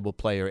most valuable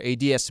player.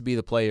 AD has to be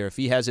the player. If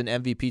he has an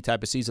MVP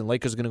type of season,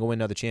 Lakers are going to go win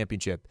another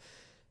championship.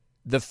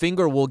 The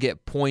finger will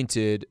get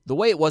pointed the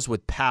way it was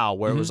with Powell,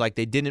 where it was like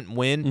they didn't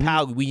win.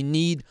 Powell, we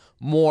need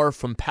more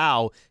from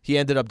Powell. He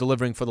ended up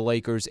delivering for the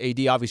Lakers.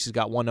 AD obviously has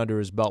got one under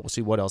his belt. We'll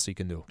see what else he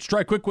can do. Let's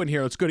try a quick one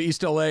here. Let's go to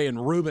East L.A.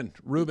 and Ruben.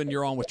 Ruben,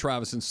 you're on with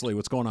Travis and Slee.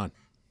 What's going on?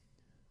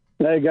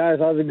 Hey, guys.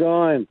 How's it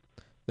going?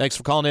 Thanks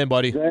for calling in,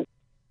 buddy.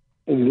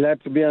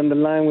 Glad to be on the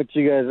line with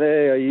you guys.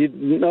 Hey,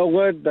 you know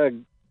what?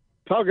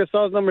 Pau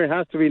Gasol's number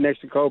has to be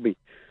next to Kobe.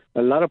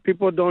 A lot of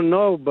people don't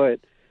know,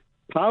 but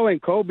Pau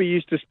and Kobe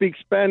used to speak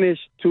Spanish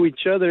to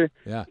each other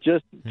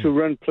just to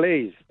run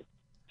plays,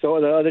 so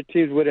the other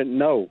teams wouldn't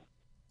know.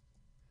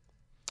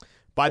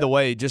 By the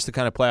way, just to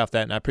kind of play off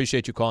that, and I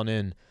appreciate you calling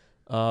in,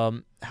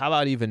 how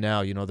about even now,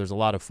 you know, there's a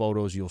lot of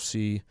photos you'll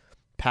see.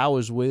 Pau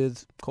is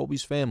with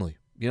Kobe's family.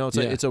 You know,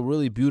 it's a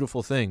really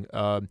beautiful thing.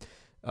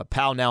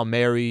 Pau now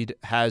married,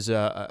 has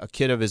a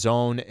kid of his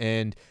own,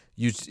 and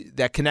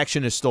that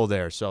connection is still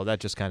there. So that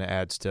just kind of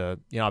adds to,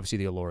 you know, obviously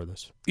the allure of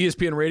this.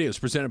 ESPN Radio is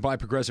presented by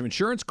Progressive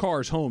Insurance.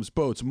 Cars, homes,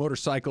 boats,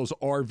 motorcycles,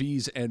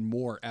 RVs, and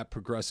more at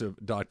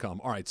Progressive.com.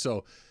 All right,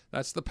 so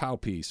that's the Pau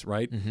piece,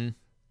 right? Mm-hmm.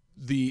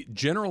 The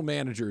general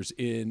managers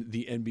in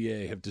the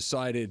NBA have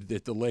decided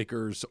that the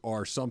Lakers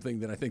are something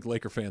that I think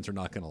Laker fans are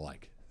not going to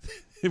like.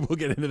 We'll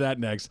get into that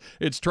next.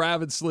 It's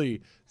Travis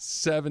Slee,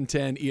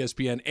 710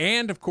 ESPN.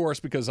 And, of course,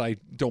 because I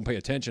don't pay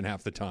attention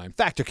half the time,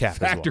 Factor Cap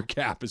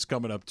Cap is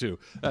coming up, too.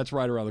 That's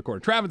right around the corner.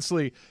 Travis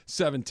Slee,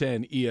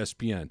 710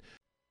 ESPN.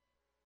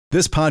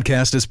 This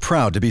podcast is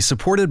proud to be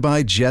supported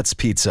by Jets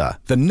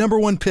Pizza, the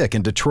 #1 pick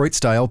in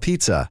Detroit-style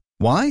pizza.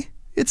 Why?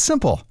 It's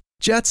simple.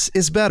 Jets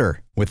is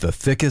better. With the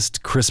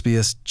thickest,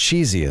 crispiest,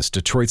 cheesiest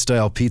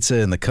Detroit-style pizza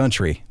in the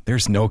country,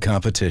 there's no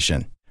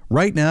competition.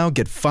 Right now,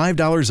 get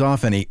 $5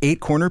 off any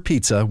 8-corner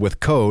pizza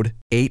with code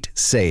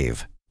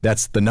 8SAVE.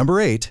 That's the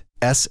number 8,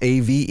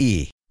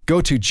 S-A-V-E.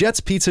 Go to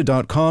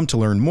jetspizza.com to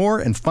learn more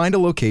and find a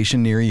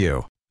location near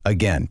you.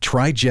 Again,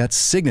 try Jet's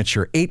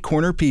signature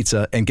 8-corner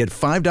pizza and get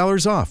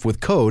 $5 off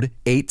with code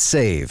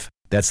 8SAVE.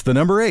 That's the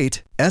number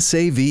 8,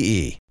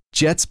 S-A-V-E.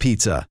 Jet's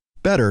Pizza.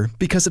 Better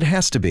because it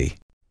has to be.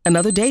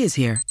 Another day is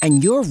here,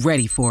 and you're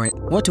ready for it.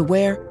 What to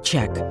wear?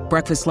 Check.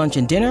 Breakfast, lunch,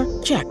 and dinner?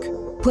 Check.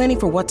 Planning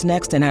for what's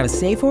next and how to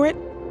save for it?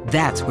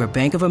 That's where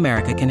Bank of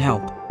America can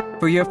help.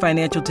 For your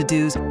financial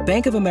to-dos,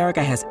 Bank of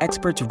America has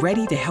experts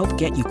ready to help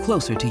get you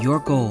closer to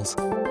your goals.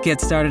 Get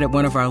started at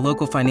one of our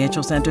local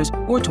financial centers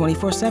or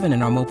 24/7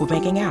 in our mobile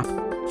banking app.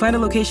 Find a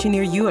location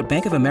near you at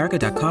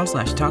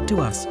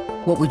bankofamerica.com/talktous.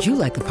 What would you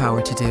like the power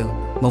to do?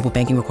 Mobile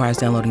banking requires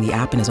downloading the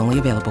app and is only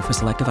available for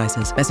select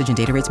devices. Message and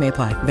data rates may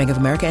apply. Bank of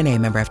America N.A.,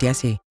 member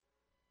FDIC.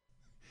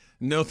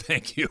 No,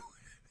 thank you.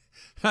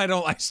 I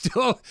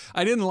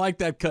didn't like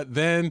that cut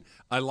then.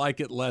 I like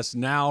it less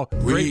now.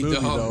 Great movie,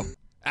 though.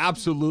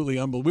 Absolutely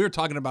unbelievable. We were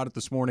talking about it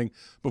this morning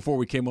before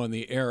we came on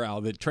the air, Al,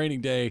 that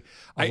Training Day.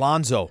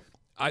 Alonzo,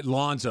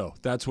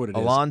 that's what it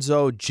is.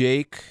 Alonzo,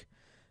 Jake,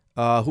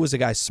 who was the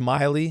guy,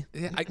 Smiley?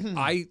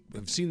 I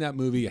have seen that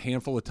movie a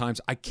handful of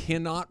times. I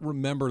cannot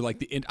remember, like,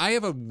 the end. I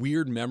have a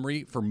weird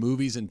memory for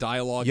movies and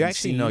dialogue You and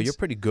actually scenes. know. You're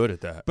pretty good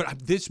at that. But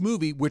this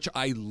movie, which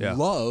I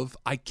love,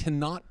 I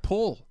cannot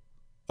pull.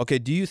 Okay,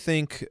 do you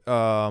think,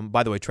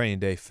 by the way, Training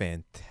Day,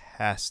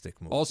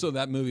 fantastic movie. Also,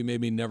 that movie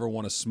made me never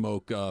want to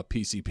smoke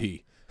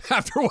PCP.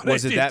 After what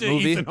was I it did that to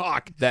movie? Ethan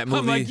Hawke. That movie?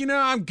 I'm like,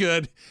 I'm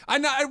good.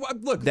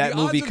 Look, that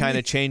movie kind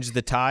of changed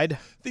the tide?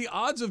 The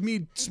odds of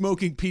me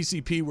smoking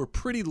PCP were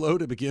pretty low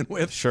to begin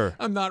with. Sure.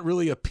 I'm not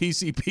really a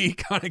PCP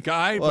kind of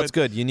guy. Well, but it's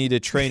good. You need a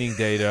Training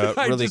Day to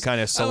really kind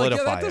of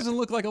solidify that doesn't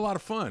look like a lot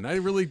of fun. I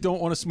really don't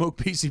want to smoke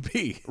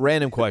PCP.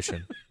 Random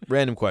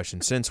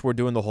question. Since we're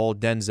doing the whole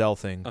Denzel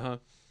thing,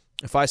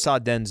 if I saw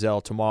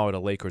Denzel tomorrow at a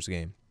Lakers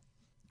game,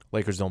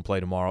 Lakers don't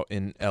play tomorrow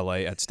in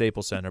L.A. at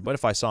Staples Center, but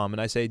if I saw him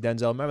and I say,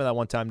 Denzel, remember that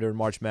one time during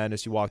March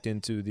Madness you walked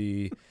into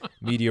the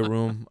media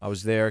room? I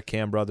was there.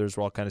 Cam Brothers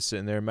were all kind of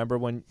sitting there. Remember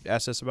when you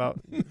asked us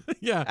about?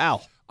 Yeah.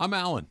 Al. I'm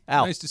Alan.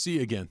 Al. Nice to see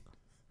you again.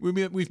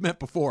 We've met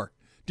before.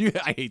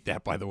 I hate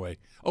that, by the way.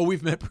 Oh,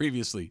 we've met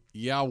previously.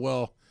 Yeah,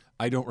 well,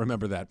 I don't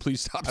remember that.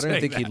 Please stop saying that. I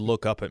don't think he'd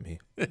look up at me.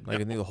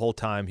 Like, I think the whole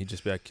time he'd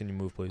just be like, can you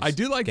move, please? I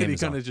do like Game that he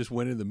is kind on. of just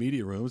went in the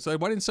media room. It's like,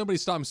 why didn't somebody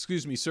stop him?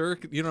 Excuse me, sir.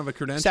 You don't have a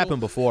credential? It's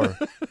happened before.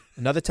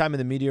 Another time in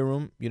the media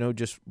room,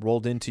 just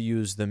rolled in to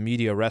use the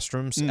media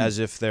restrooms as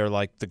if they're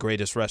like the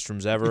greatest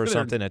restrooms ever or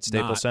something at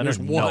Staples Center. There's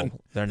one. No,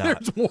 they're not.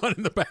 There's one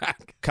in the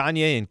back.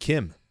 Kanye and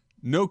Kim.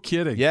 No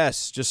kidding.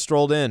 Yes, just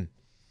strolled in.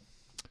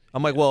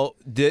 I'm like, well,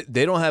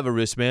 they don't have a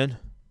wristband.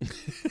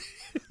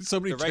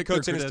 Somebody the right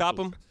coach didn't stop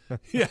them.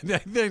 Yeah,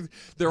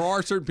 there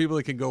are certain people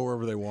that can go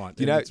wherever they want.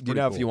 Do you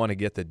know if you want to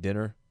get the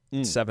dinner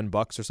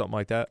 $7 or something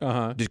like that.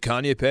 Uh-huh. Did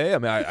Kanye pay? I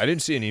mean, I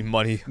didn't see any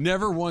money.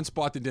 Never once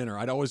bought the dinner.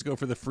 I'd always go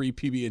for the free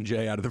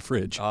PB&J out of the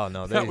fridge. Oh,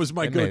 no. That was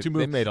my go-to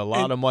move. They made a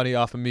lot of money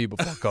off of me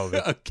before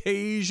COVID.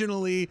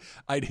 Occasionally,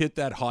 I'd hit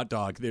that hot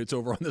dog that's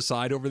over on the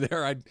side over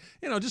there. I'd,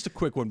 just a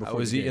quick one before I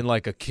was the game. eating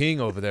like a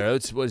king over there.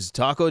 It was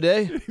taco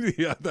day?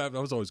 Yeah, that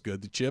was always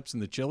good. The chips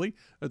and the chili,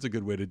 that's a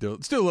good way to do it.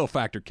 Let's do a little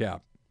factor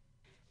cap.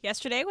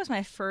 Yesterday was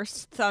my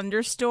first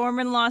thunderstorm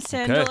in Los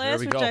there Angeles,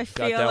 we which go. I Got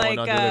feel that one like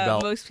under the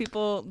belt. most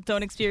people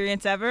don't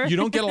experience ever. You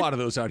don't get a lot of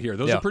those out here.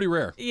 Those Yeah. are pretty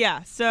rare.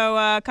 Yeah,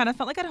 so kind of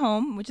felt like at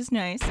home, which is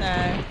nice.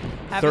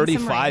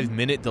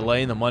 35-minute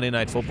delay in the Monday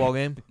Night Football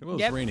game? It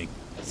was Yep. raining.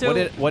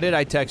 So What did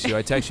I text you?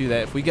 I text you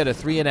that if we get a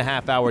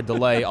 3.5-hour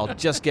delay, I'll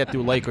just get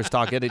through Lakers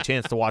talk, get a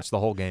chance to watch the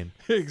whole game.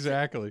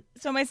 Exactly.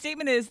 So my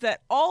statement is that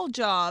all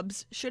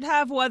jobs should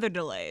have weather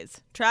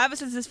delays.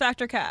 Travis is his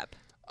factor cap.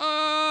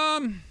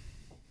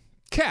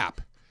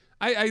 Cap.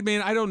 I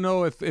mean, I don't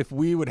know if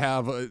we would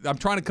have I'm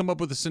trying to come up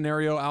with a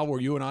scenario, Al,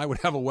 where you and I would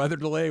have a weather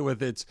delay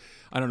with it's,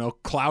 I don't know,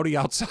 cloudy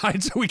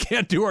outside so we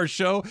can't do our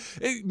show.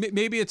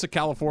 Maybe it's a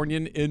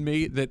Californian in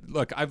me that,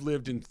 look, I've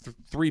lived in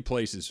 3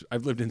 places.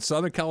 I've lived in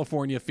Southern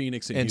California,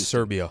 Phoenix, and Houston.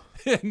 Serbia.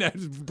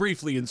 And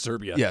briefly in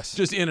Serbia. Yes.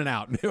 Just in and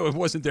out. It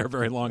wasn't there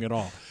very long at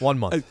all. 1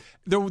 month.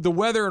 The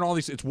weather and all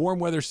these, it's warm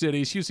weather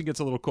cities. Houston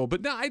gets a little cold.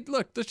 But no,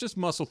 look, let's just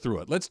muscle through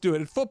it. Let's do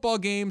it. At football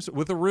games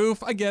with a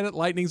roof, I get it.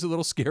 Lightning's a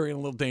little scary and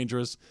a little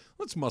dangerous.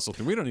 Let's muscle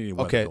through. We don't need any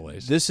weather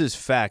delays. This is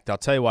fact. I'll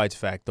tell you why it's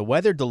fact. The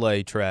weather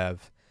delay, Trav,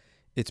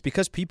 it's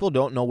because people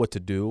don't know what to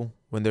do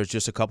when there's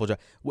just a couple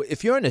jobs.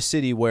 If you're in a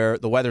city where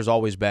the weather's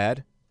always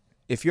bad,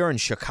 if you're in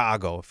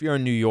Chicago, if you're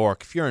in New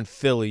York, if you're in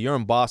Philly, you're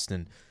in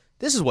Boston,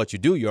 this is what you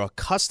do. You're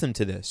accustomed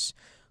to this.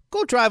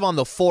 Go drive on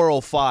the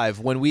 405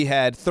 when we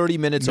had 30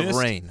 minutes of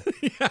rain.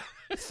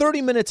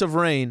 30 minutes of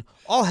rain,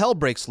 all hell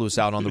breaks loose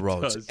out on the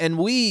roads. does. And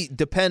we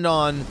depend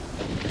on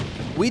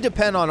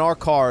our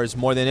cars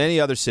more than any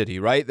other city,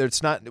 right?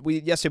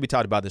 Yesterday we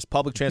talked about this,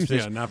 public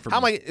transportation. Yeah, not for How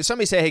am me. if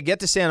somebody say, hey, get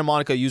to Santa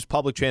Monica, use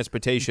public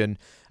transportation,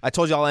 I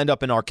told you I'll end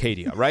up in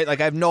Arcadia, right? Like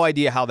I have no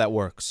idea how that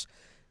works.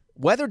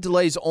 Weather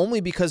delays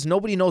only because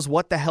nobody knows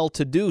what the hell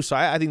to do. So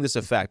I think this is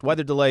a fact.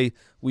 Weather delay,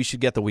 we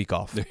should get the week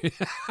off.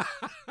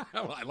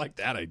 Well, I like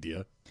that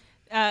idea.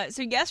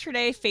 So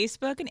yesterday,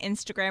 Facebook and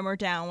Instagram were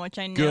down, which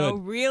I know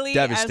Good. really,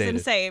 I was going Devastated. to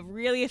say, it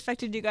really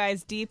affected you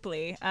guys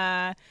deeply.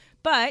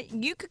 But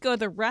you could go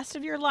the rest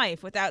of your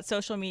life without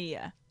social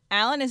media.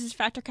 Alan is his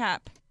factor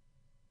cap.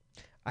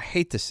 I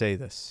hate to say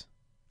this.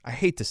 I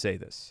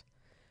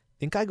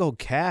think I go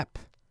cap.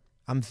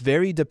 I'm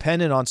very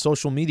dependent on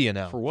social media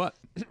now. For what?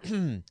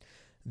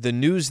 The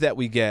news that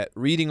we get,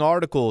 reading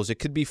articles, it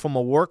could be from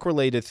a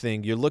work-related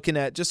thing. You're looking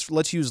at, just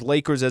let's use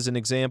Lakers as an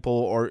example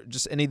or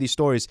just any of these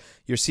stories.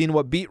 You're seeing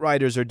what beat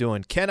writers are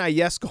doing. Can I,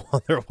 yes, go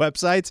on their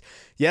websites?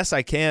 Yes,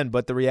 I can,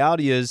 but the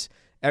reality is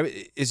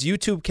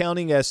YouTube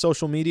counting as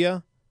social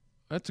media?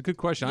 That's a good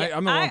question. Yeah,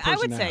 I'm the wrong person I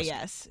would to say ask.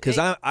 yes. Because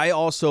I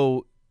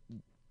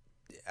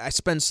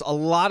spend a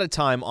lot of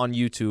time on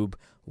YouTube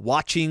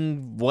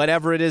watching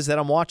whatever it is that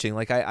I'm watching.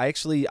 Like I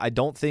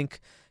don't think,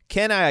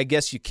 can I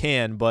guess you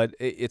can, but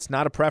it's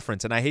not a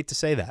preference, and I hate to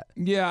say that.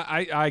 Yeah,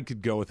 I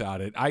could go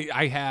without it.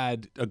 I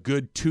had a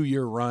good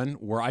 2-year run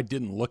where I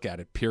didn't look at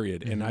it,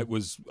 period, and it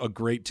was a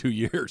great 2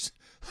 years.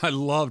 I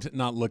loved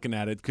not looking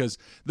at it because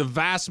the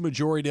vast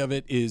majority of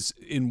it is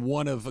in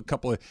one of a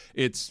couple of,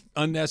 it's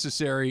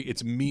unnecessary,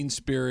 it's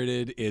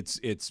mean-spirited,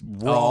 it's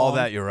wrong. All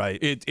that, you're right.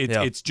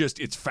 It's just,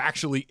 it's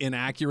factually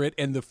inaccurate,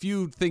 and the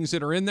few things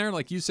that are in there,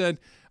 like you said,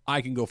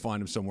 I can go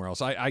find them somewhere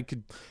else. I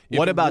could.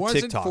 What about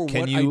TikTok? TikTok?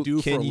 Can you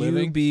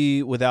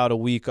be without a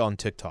week on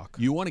TikTok?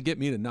 You want to get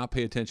me to not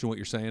pay attention to what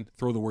you're saying?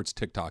 Throw the words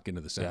TikTok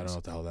into the Yeah, I sentence.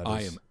 don't know what the hell that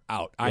I is. am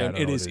out. Yeah, I don't know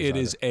what It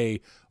is a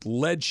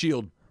lead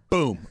shield.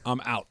 Boom!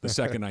 I'm out the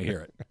second I hear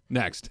it.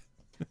 Next.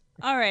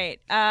 All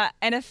right.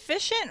 An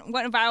efficient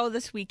went viral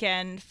this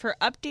weekend for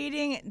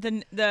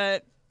updating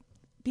the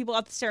people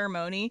at the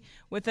ceremony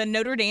with a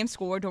Notre Dame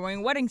score during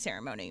a wedding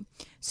ceremony.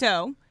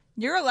 So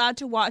you're allowed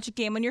to watch a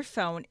game on your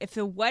phone if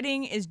the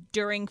wedding is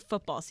during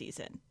football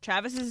season.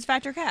 Travis is his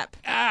factor cap.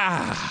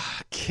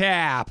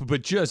 Cap,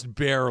 but just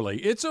barely.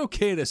 It's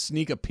okay to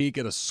sneak a peek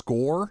at a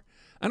score.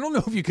 I don't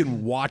know if you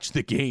can watch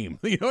the game.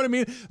 You know what I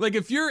mean? Like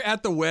if you're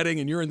at the wedding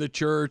and you're in the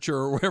church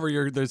or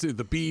wherever there's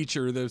the beach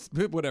or there's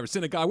whatever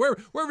synagogue,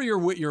 wherever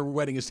your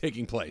wedding is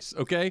taking place.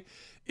 Okay,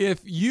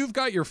 if you've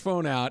got your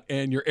phone out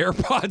and your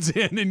AirPods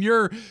in and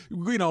you're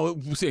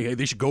say, hey,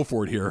 they should go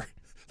for it here.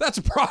 That's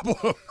a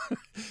problem.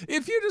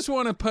 If you just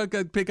want to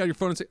pick out your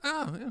phone and say,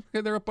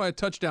 okay, they're up by a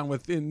touchdown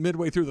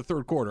midway through the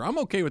third quarter, I'm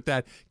okay with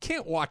that.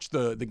 Can't watch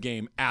the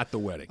game at the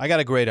wedding. I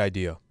got a great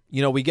idea.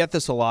 We get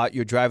this a lot.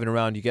 You're driving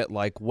around, you get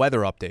like weather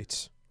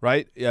updates,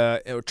 right?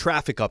 Or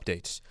traffic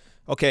updates.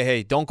 Okay,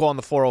 hey, don't go on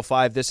the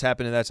 405. This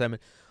happened and that's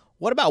happened.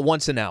 What about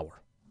once an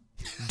hour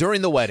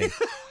during the wedding?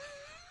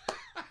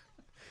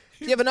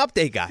 You have an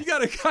update guy. You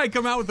got a guy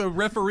come out with a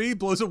referee,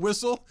 blows a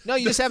whistle. No,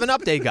 you just have an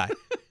update guy.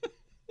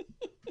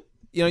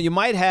 You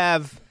might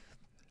have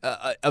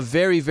a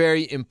very,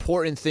 very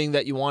important thing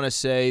that you want to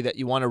say, that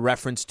you want to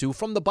reference to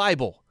from the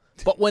Bible.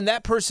 But when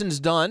that person's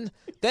done,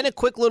 then a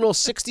quick little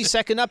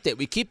 60-second update.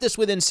 We keep this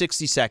within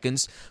 60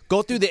 seconds.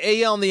 Go through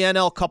the AL and the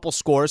NL couple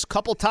scores,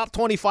 couple top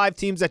 25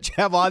 teams that you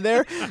have on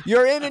there.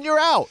 You're in and you're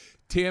out.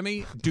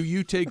 Tammy, do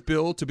you take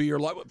Bill to be your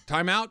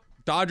timeout?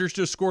 Dodgers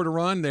just scored a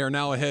run. They are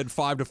now ahead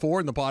 5-4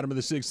 in the bottom of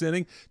the 6th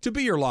inning to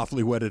be your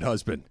lawfully wedded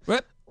husband.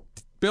 What?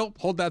 Bill,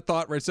 hold that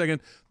thought right a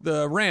second.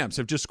 The Rams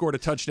have just scored a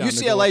touchdown.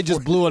 UCLA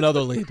just blew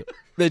another lead.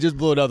 They just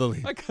blew another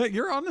lead.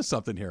 You're onto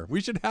something here. We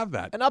should have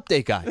that. An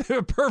update guy.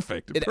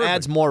 Perfect. It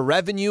adds more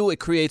revenue. It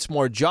creates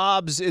more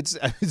jobs. It's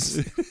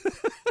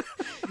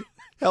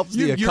helps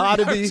the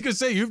economy. I was going to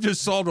say, you've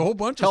just solved a whole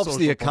bunch of helps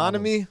the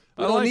economy.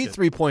 We don't need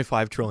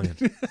 $3.5 trillion.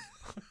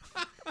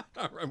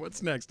 All right,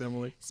 what's next,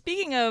 Emily?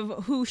 Speaking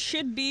of who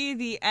should be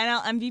the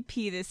NL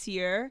MVP this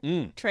year,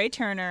 Trey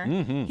Turner.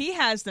 Mm-hmm. He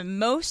has the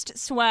most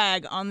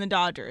swag on the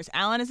Dodgers.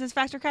 Alan, is his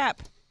factor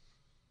cap?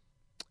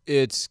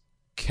 It's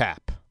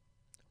cap.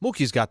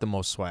 Mookie's got the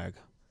most swag.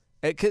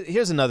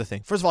 Here's another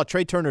thing. First of all,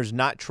 Trey Turner's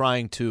not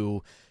trying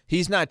to.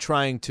 He's not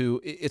trying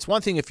to. It's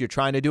one thing if you're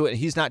trying to do it, and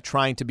he's not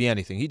trying to be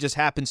anything. He just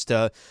happens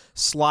to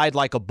slide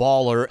like a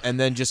baller and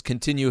then just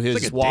continue his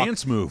it's like a walk.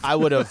 dance move. I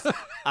would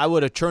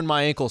have turned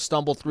my ankle,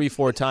 stumbled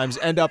 3-4 times,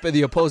 end up in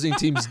the opposing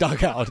team's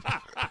dugout.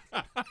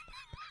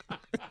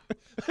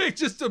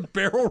 Just a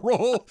barrel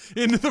roll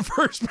into the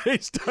first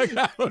base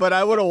dugout. But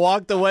I would have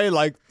walked away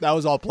like that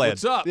was all planned.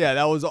 What's up? Yeah,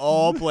 that was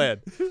all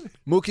planned.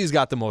 Mookie's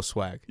got the most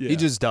swag. Yeah. He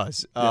just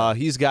does.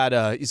 He's got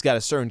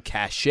a certain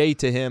cachet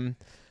to him.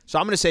 So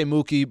I'm going to say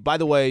Mookie. By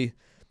the way,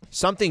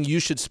 something you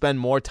should spend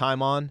more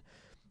time on.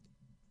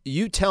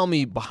 You tell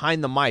me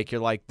behind the mic, you're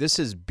like, this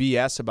is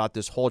BS about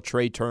this whole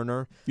Trey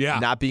Turner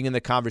not being in the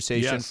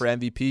conversation for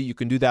MVP. You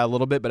can do that a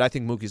little bit, but I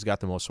think Mookie's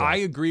got the most swag. I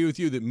agree with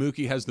you that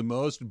Mookie has the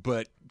most,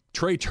 but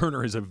Trey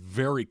Turner is a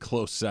very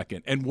close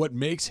second. And what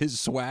makes his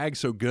swag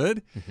so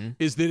good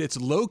is that it's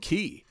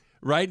low-key.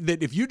 Right?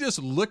 That if you just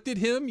looked at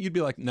him, you'd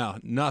be like, no,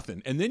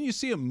 nothing. And then you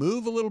see him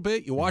move a little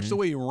bit. You watch the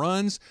way he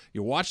runs.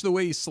 You watch the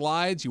way he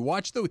slides. You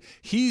watch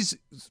he's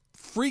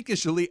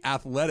freakishly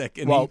athletic.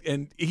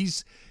 And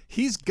he's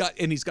got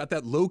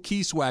that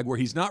low-key swag where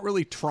he's not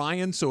really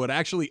trying, so it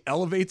actually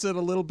elevates it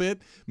a little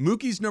bit.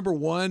 Mookie's number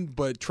one,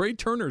 but Trey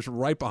Turner's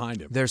right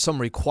behind him. There's some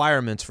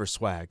requirements for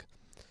swag.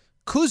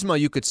 Kuzma,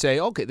 you could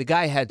say, okay, the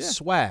guy had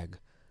swag.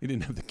 He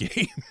didn't have the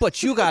game.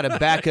 But you got to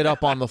back it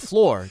up on the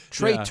floor.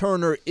 Trey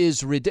Turner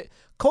is ridiculous.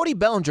 Cody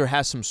Bellinger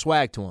has some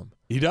swag to him.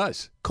 He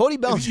does. Cody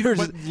Bellinger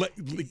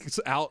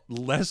is out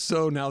less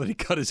so now that he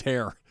cut his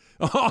hair.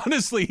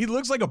 Honestly, he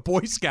looks like a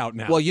Boy Scout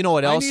now. Well, you know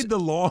what else? I need the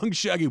long,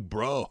 shaggy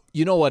bro.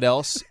 You know what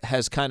else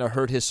has kind of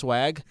hurt his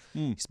swag?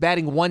 He's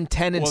batting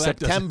 110 in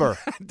September.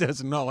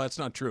 That's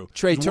not true.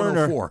 Trey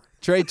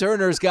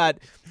Turner's got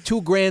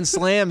 2 grand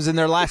slams in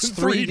their last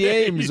 3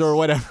 games or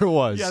whatever it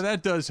was. Yeah,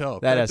 that does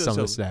help. That has some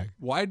of the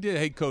swag.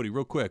 Hey, Cody,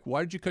 real quick,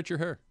 why did you cut your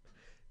hair?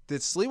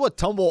 Did Sliwa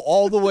tumble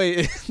all the way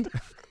in?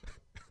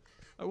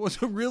 I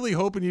was really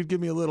hoping you'd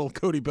give me a little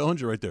Cody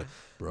Bellinger right there.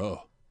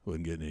 Bro,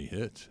 wasn't getting any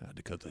hits. I had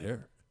to cut the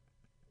hair.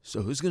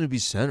 So who's going to be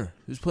center?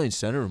 Who's playing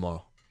center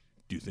tomorrow?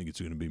 Do you think it's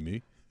going to be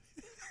me?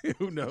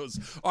 Who knows?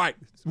 All right,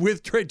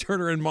 with Trey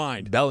Turner in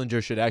mind.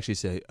 Bellinger should actually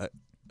say, I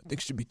think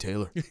it should be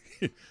Taylor.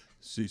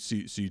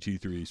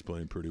 CT3 is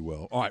playing pretty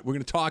well. All right, we're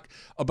going to talk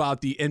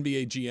about the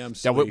NBA GM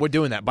slate. Yeah, we're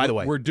doing that, by the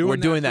way. We're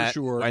doing that for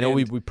sure. I know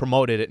we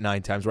promoted it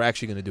 9 times. We're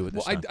actually going to do it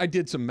this time. I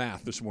did some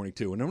math this morning,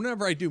 too. And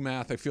whenever I do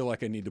math, I feel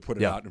like I need to put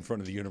it out in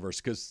front of the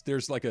universe because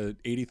there's like a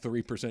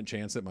 83%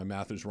 chance that my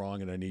math is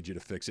wrong and I need you to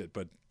fix it.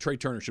 But Trey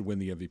Turner should win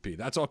the MVP.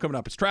 That's all coming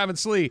up. It's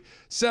Travis Lee,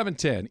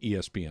 710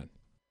 ESPN.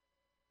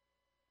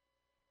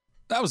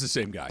 That was the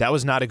same guy. That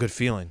was not a good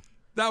feeling.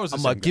 That was the I'm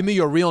same like, guy. give me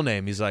your real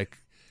name. He's like,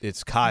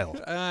 it's Kyle.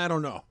 I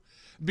don't know.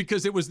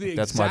 Because it was the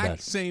That's exact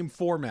same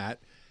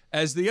format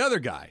as the other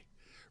guy,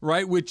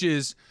 right? Which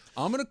is,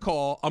 I'm going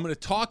to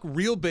talk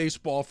real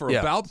baseball for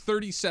about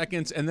 30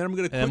 seconds, and then I'm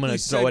going to quickly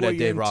segue into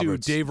Dave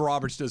Roberts. Dave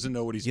Roberts doesn't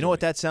know what he's doing. You know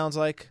what that sounds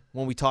like?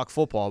 When we talk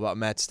football about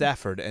Matt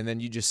Stafford, and then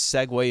you just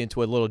segue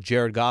into a little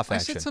Jared Goff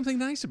action. I said something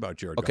nice about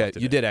Jared Goff today.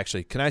 today. You did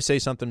actually. Can I say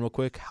something real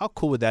quick? How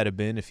cool would that have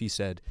been if he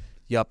said,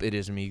 yup, it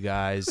is me,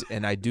 guys,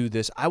 and I do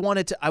this. I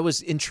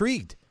was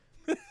intrigued.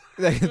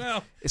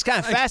 Well, it's kind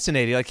of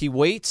fascinating. Like he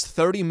waits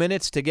 30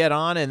 minutes to get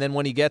on, and then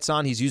when he gets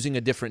on, he's using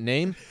a different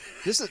name.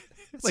 This is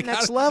like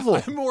next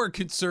level. I'm more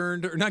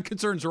concerned, or not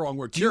concerned is the wrong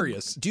word.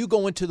 Curious. Do you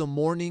go into the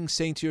morning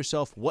saying to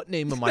yourself, "What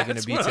name am I going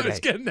to be today?" today? I was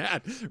getting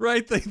at,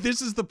 right?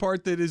 This is the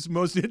part that is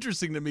most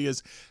interesting to me: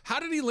 is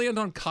how did he land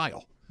on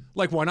Kyle?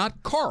 Like, why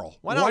not Carl?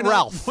 Why not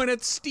Ralph? Why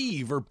not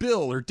Steve or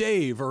Bill or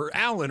Dave or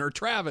Alan or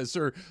Travis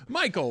or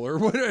Michael or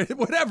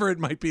whatever it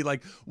might be?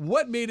 Like,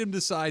 what made him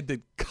decide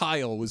that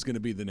Kyle was going to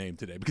be the name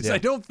today? Because I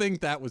don't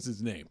think that was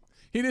his name.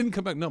 He didn't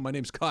come back, no, my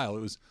name's Kyle.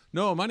 It was,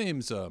 no, my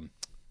name's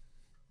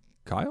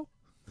Kyle?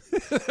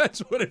 That's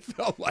what it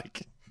felt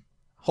like.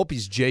 Hope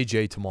he's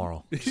JJ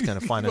tomorrow. Just going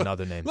to find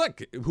another name.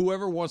 Look,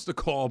 whoever wants to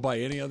call by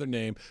any other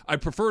name, I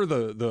prefer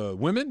the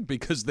women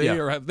because they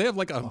have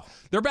like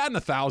they're batting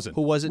 1,000.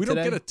 Who was it we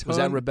today? Don't get a ton. Was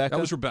that Rebecca?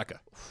 That was Rebecca.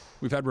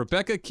 We've had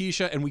Rebecca,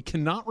 Keisha, and we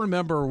cannot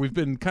remember. We've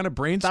been kind of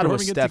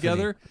brainstorming it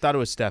together. I thought it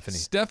was Stephanie.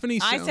 Stephanie.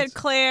 I said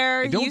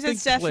Claire. You said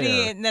Stephanie.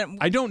 Claire. And then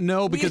I don't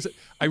know because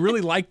I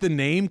really like the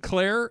name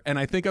Claire, and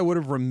I think I would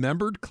have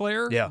remembered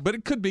Claire. Yeah. But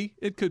it could be.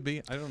 It could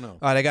be. I don't know.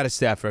 All right, I got a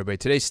stat for everybody.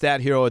 Today's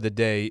stat hero of the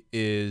day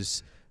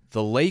is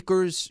the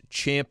Lakers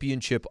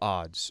championship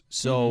odds.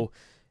 So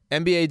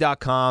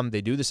NBA.com, they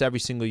do this every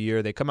single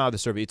year. They come out with a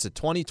survey. It's a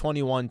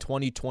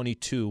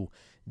 2021-2022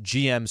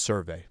 GM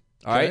survey.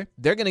 All right?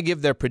 They're going to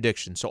give their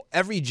predictions. So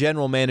every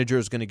general manager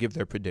is going to give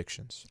their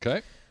predictions.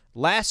 Okay.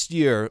 Last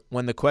year,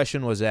 when the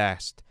question was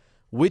asked,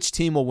 which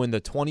team will win the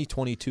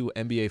 2022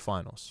 NBA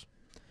Finals?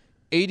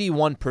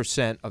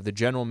 81% of the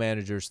general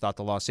managers thought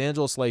the Los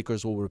Angeles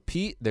Lakers will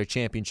repeat their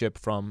championship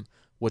from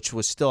which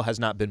still has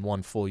not been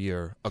one full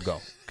year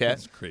ago. Okay,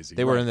 that's crazy.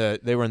 They were in the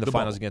finals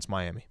bubble. against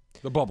Miami.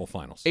 The bubble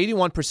finals.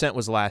 81%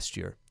 was last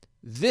year.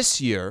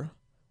 This year,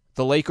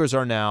 the Lakers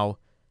are now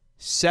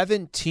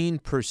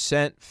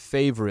 17%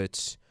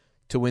 favorites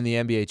to win the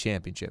NBA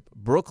championship.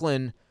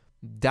 Brooklyn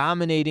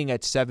dominating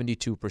at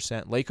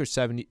 72%. Lakers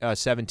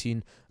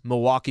 17.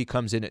 Milwaukee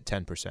comes in at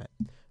 10%.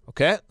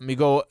 Okay,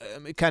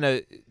 let me kind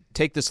of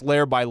take this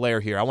layer by layer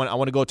here. I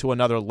want to go to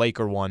another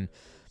Laker one.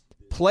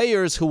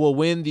 Players who will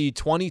win the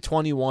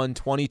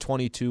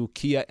 2021-2022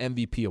 Kia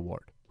MVP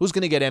award. Who's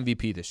going to get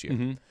MVP this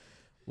year?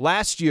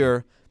 Last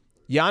year,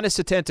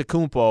 Giannis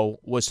Antetokounmpo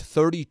was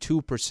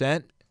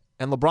 32%,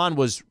 and LeBron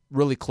was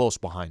really close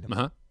behind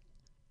him.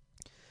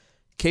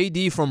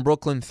 KD from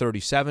Brooklyn,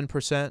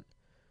 37%.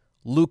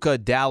 Luka,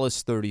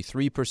 Dallas,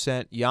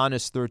 33%.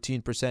 Giannis,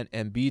 13%.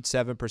 Embiid,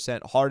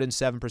 7%. Harden,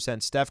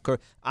 7%. Steph Curry.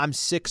 I'm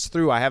 6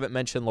 through. I haven't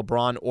mentioned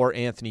LeBron or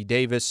Anthony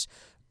Davis.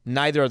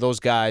 Neither of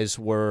those guys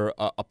were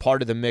a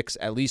part of the mix,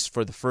 at least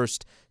for the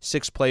first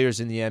 6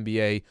 players in the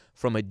NBA,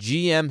 from a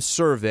GM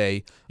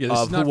survey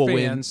of who will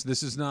win.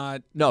 This is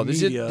not No, media.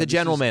 this is the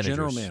general managers.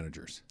 General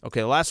managers. Okay,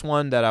 the last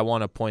one that I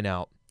want to point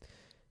out.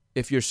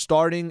 If you're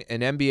starting an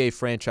NBA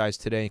franchise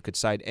today and could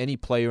cite any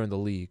player in the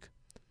league,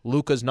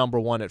 Luka's number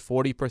one at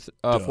 43%.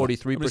 I'm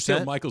gonna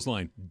steal Michael's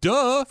line.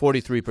 Duh.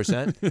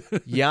 43%.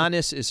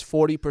 Giannis is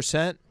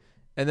 40%.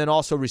 And then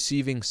also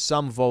receiving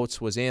some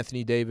votes was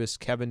Anthony Davis,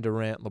 Kevin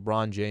Durant,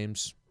 LeBron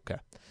James. Okay.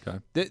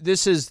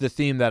 This is the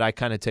theme that I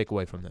kind of take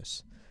away from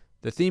this.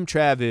 The theme,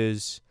 Trav,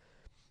 is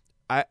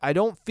I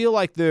don't feel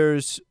like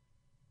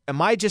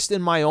am I just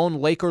in my own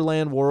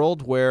Lakerland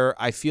world where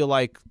I feel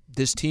like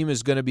this team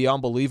is going to be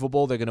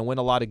unbelievable. They're going to win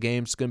a lot of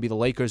games. It's going to be the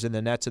Lakers and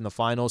the Nets in the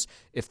finals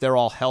if they're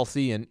all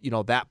healthy and,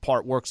 that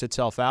part works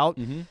itself out.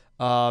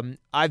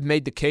 I've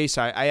made the case.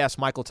 I asked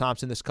Michael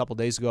Thompson this a couple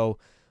days ago,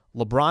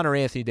 LeBron or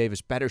Anthony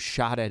Davis, better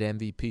shot at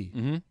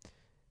MVP.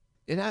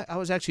 And I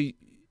was actually,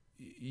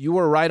 you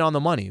were right on the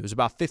money. It was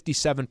about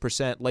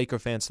 57% Laker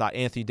fans thought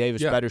Anthony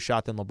Davis better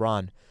shot than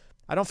LeBron.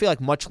 I don't feel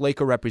like much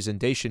Laker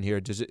representation here.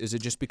 Is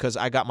it just because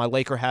I got my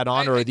Laker hat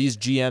on, or are these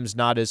GMs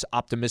not as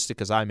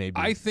optimistic as I may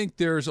be? I think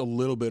there's a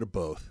little bit of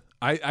both.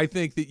 I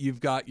think that you've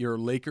got your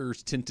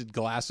Lakers tinted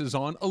glasses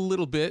on a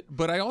little bit,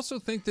 but I also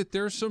think that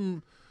there's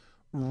some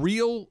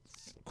real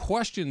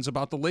questions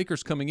about the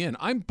Lakers coming in.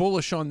 I'm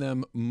bullish on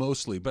them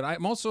mostly, but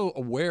I'm also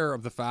aware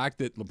of the fact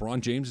that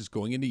LeBron James is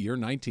going into year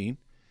 19.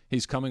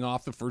 He's coming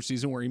off the first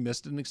season where he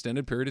missed an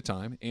extended period of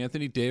time.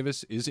 Anthony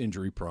Davis is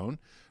injury prone.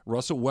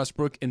 Russell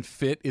Westbrook and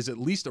fit is at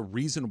least a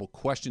reasonable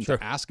question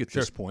to ask at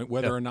this point.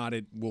 Whether or not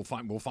we'll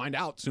find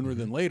out sooner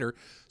than later.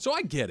 So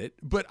I get it,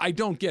 but I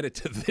don't get it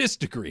to this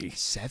degree.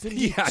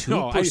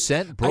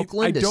 72%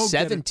 Brooklyn to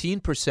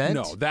 17%.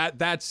 No,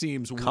 that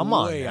seems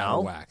way out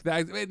of whack.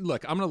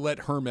 Look, I'm going to let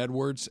Herm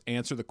Edwards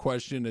answer the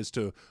question as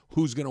to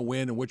who's going to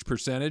win and which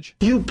percentage.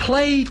 You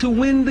play to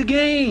win the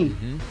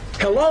game.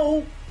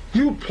 Hello.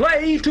 You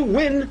play to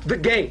win the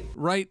game.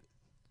 Right.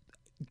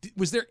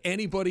 Was there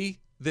anybody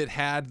that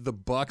had the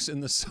Bucks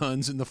and the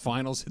Suns in the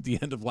finals at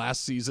the end of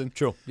last season?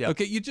 True. Yeah.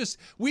 Okay,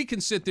 we can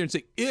sit there and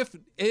say, if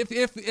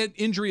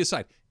injury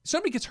aside,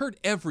 somebody gets hurt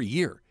every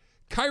year.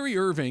 Kyrie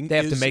Irving They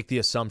have to make the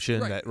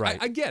assumption that,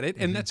 I get it,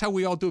 and that's how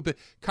we all do it, but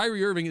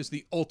Kyrie Irving is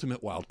the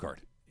ultimate wild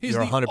card.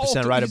 You're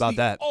 100% right about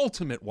that.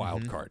 Ultimate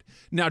wild card.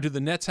 Now, do the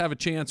Nets have a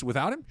chance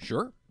without him?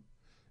 Sure.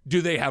 Do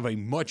they have a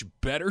much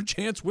better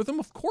chance with him?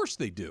 Of course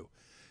they do.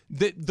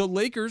 The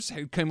Lakers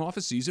came off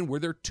a season where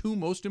their 2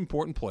 most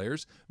important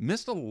players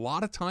missed a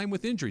lot of time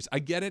with injuries. I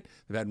get it.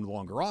 They've had a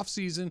longer off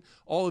season,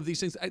 all of these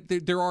things.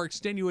 There are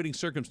extenuating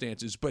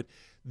circumstances, but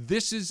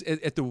this is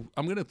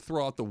I'm going to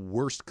throw out the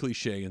worst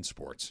cliche in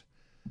sports.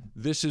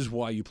 This is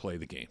why you play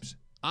the games.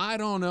 I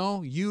don't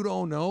know. You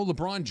don't know.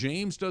 LeBron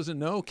James doesn't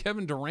know.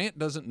 Kevin Durant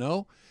doesn't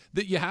know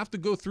that you have to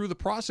go through the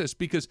process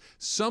because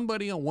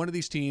somebody on one of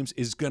these teams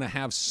is going to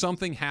have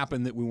something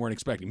happen that we weren't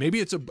expecting. Maybe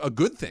it's a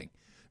good thing.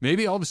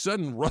 Maybe all of a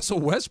sudden Russell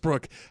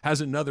Westbrook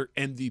has another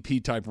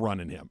MVP-type run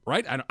in him,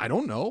 right? I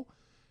don't know.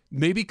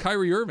 Maybe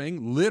Kyrie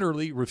Irving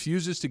literally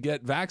refuses to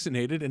get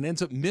vaccinated and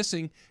ends up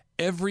missing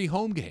every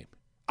home game.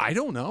 I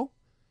don't know.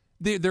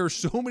 There are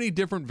so many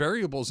different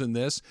variables in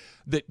this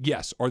that,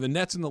 yes, are the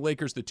Nets and the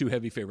Lakers the two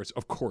heavy favorites?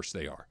 Of course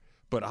they are.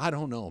 But I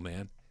don't know,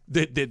 man.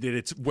 That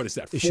it's, what is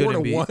that,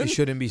 4-1? It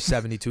shouldn't be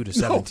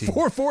 72-17. No,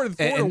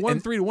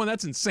 4-1, 3-1.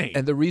 That's insane.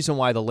 And the reason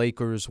why the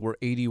Lakers were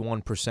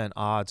 81%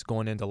 odds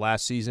going into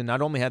last season,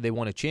 not only had they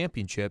won a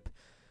championship,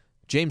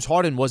 James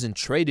Harden wasn't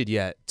traded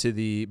yet to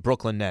the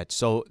Brooklyn Nets.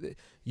 So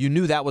you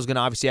knew that was going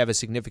to obviously have a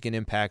significant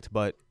impact,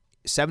 but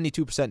 72%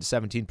 to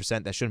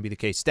 17%, that shouldn't be the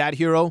case. Stat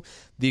Hero,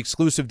 the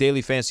exclusive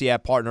daily fantasy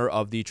app partner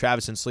of the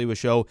Travis and Sliwa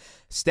Show.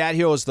 Stat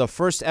Hero is the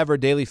first ever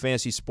daily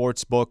fantasy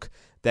sports book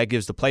that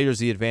gives the players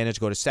the advantage.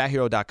 Go to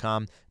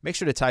stathero.com. Make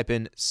sure to type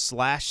in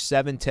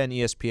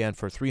 /710ESPN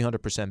for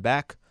 300%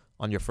 back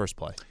on your first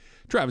play.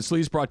 Travis Lee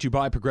is brought to you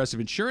by Progressive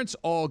Insurance.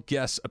 All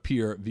guests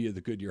appear via the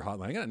Goodyear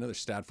hotline. I got another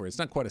stat for you. It's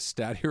not quite a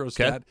Stat Hero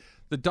stat.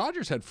 The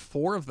Dodgers had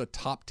 4 of the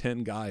top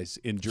 10 guys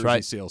in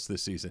jersey sales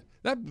this season.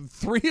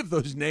 3 of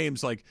those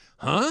names, like,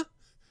 huh?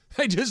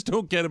 I just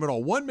don't get them at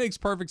all. 1 makes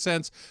perfect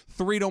sense.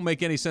 3 don't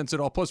make any sense at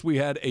all. Plus, we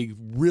had a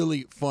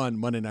really fun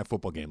Monday Night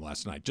Football game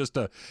last night.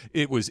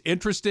 It was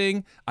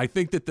interesting. I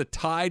think that the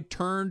tide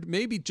turned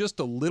maybe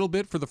just a little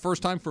bit for the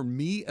first time, for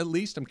me at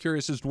least. I'm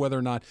curious as to whether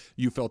or not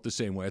you felt the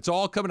same way. It's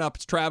all coming up.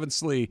 It's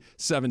Travis Lee,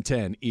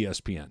 710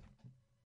 ESPN.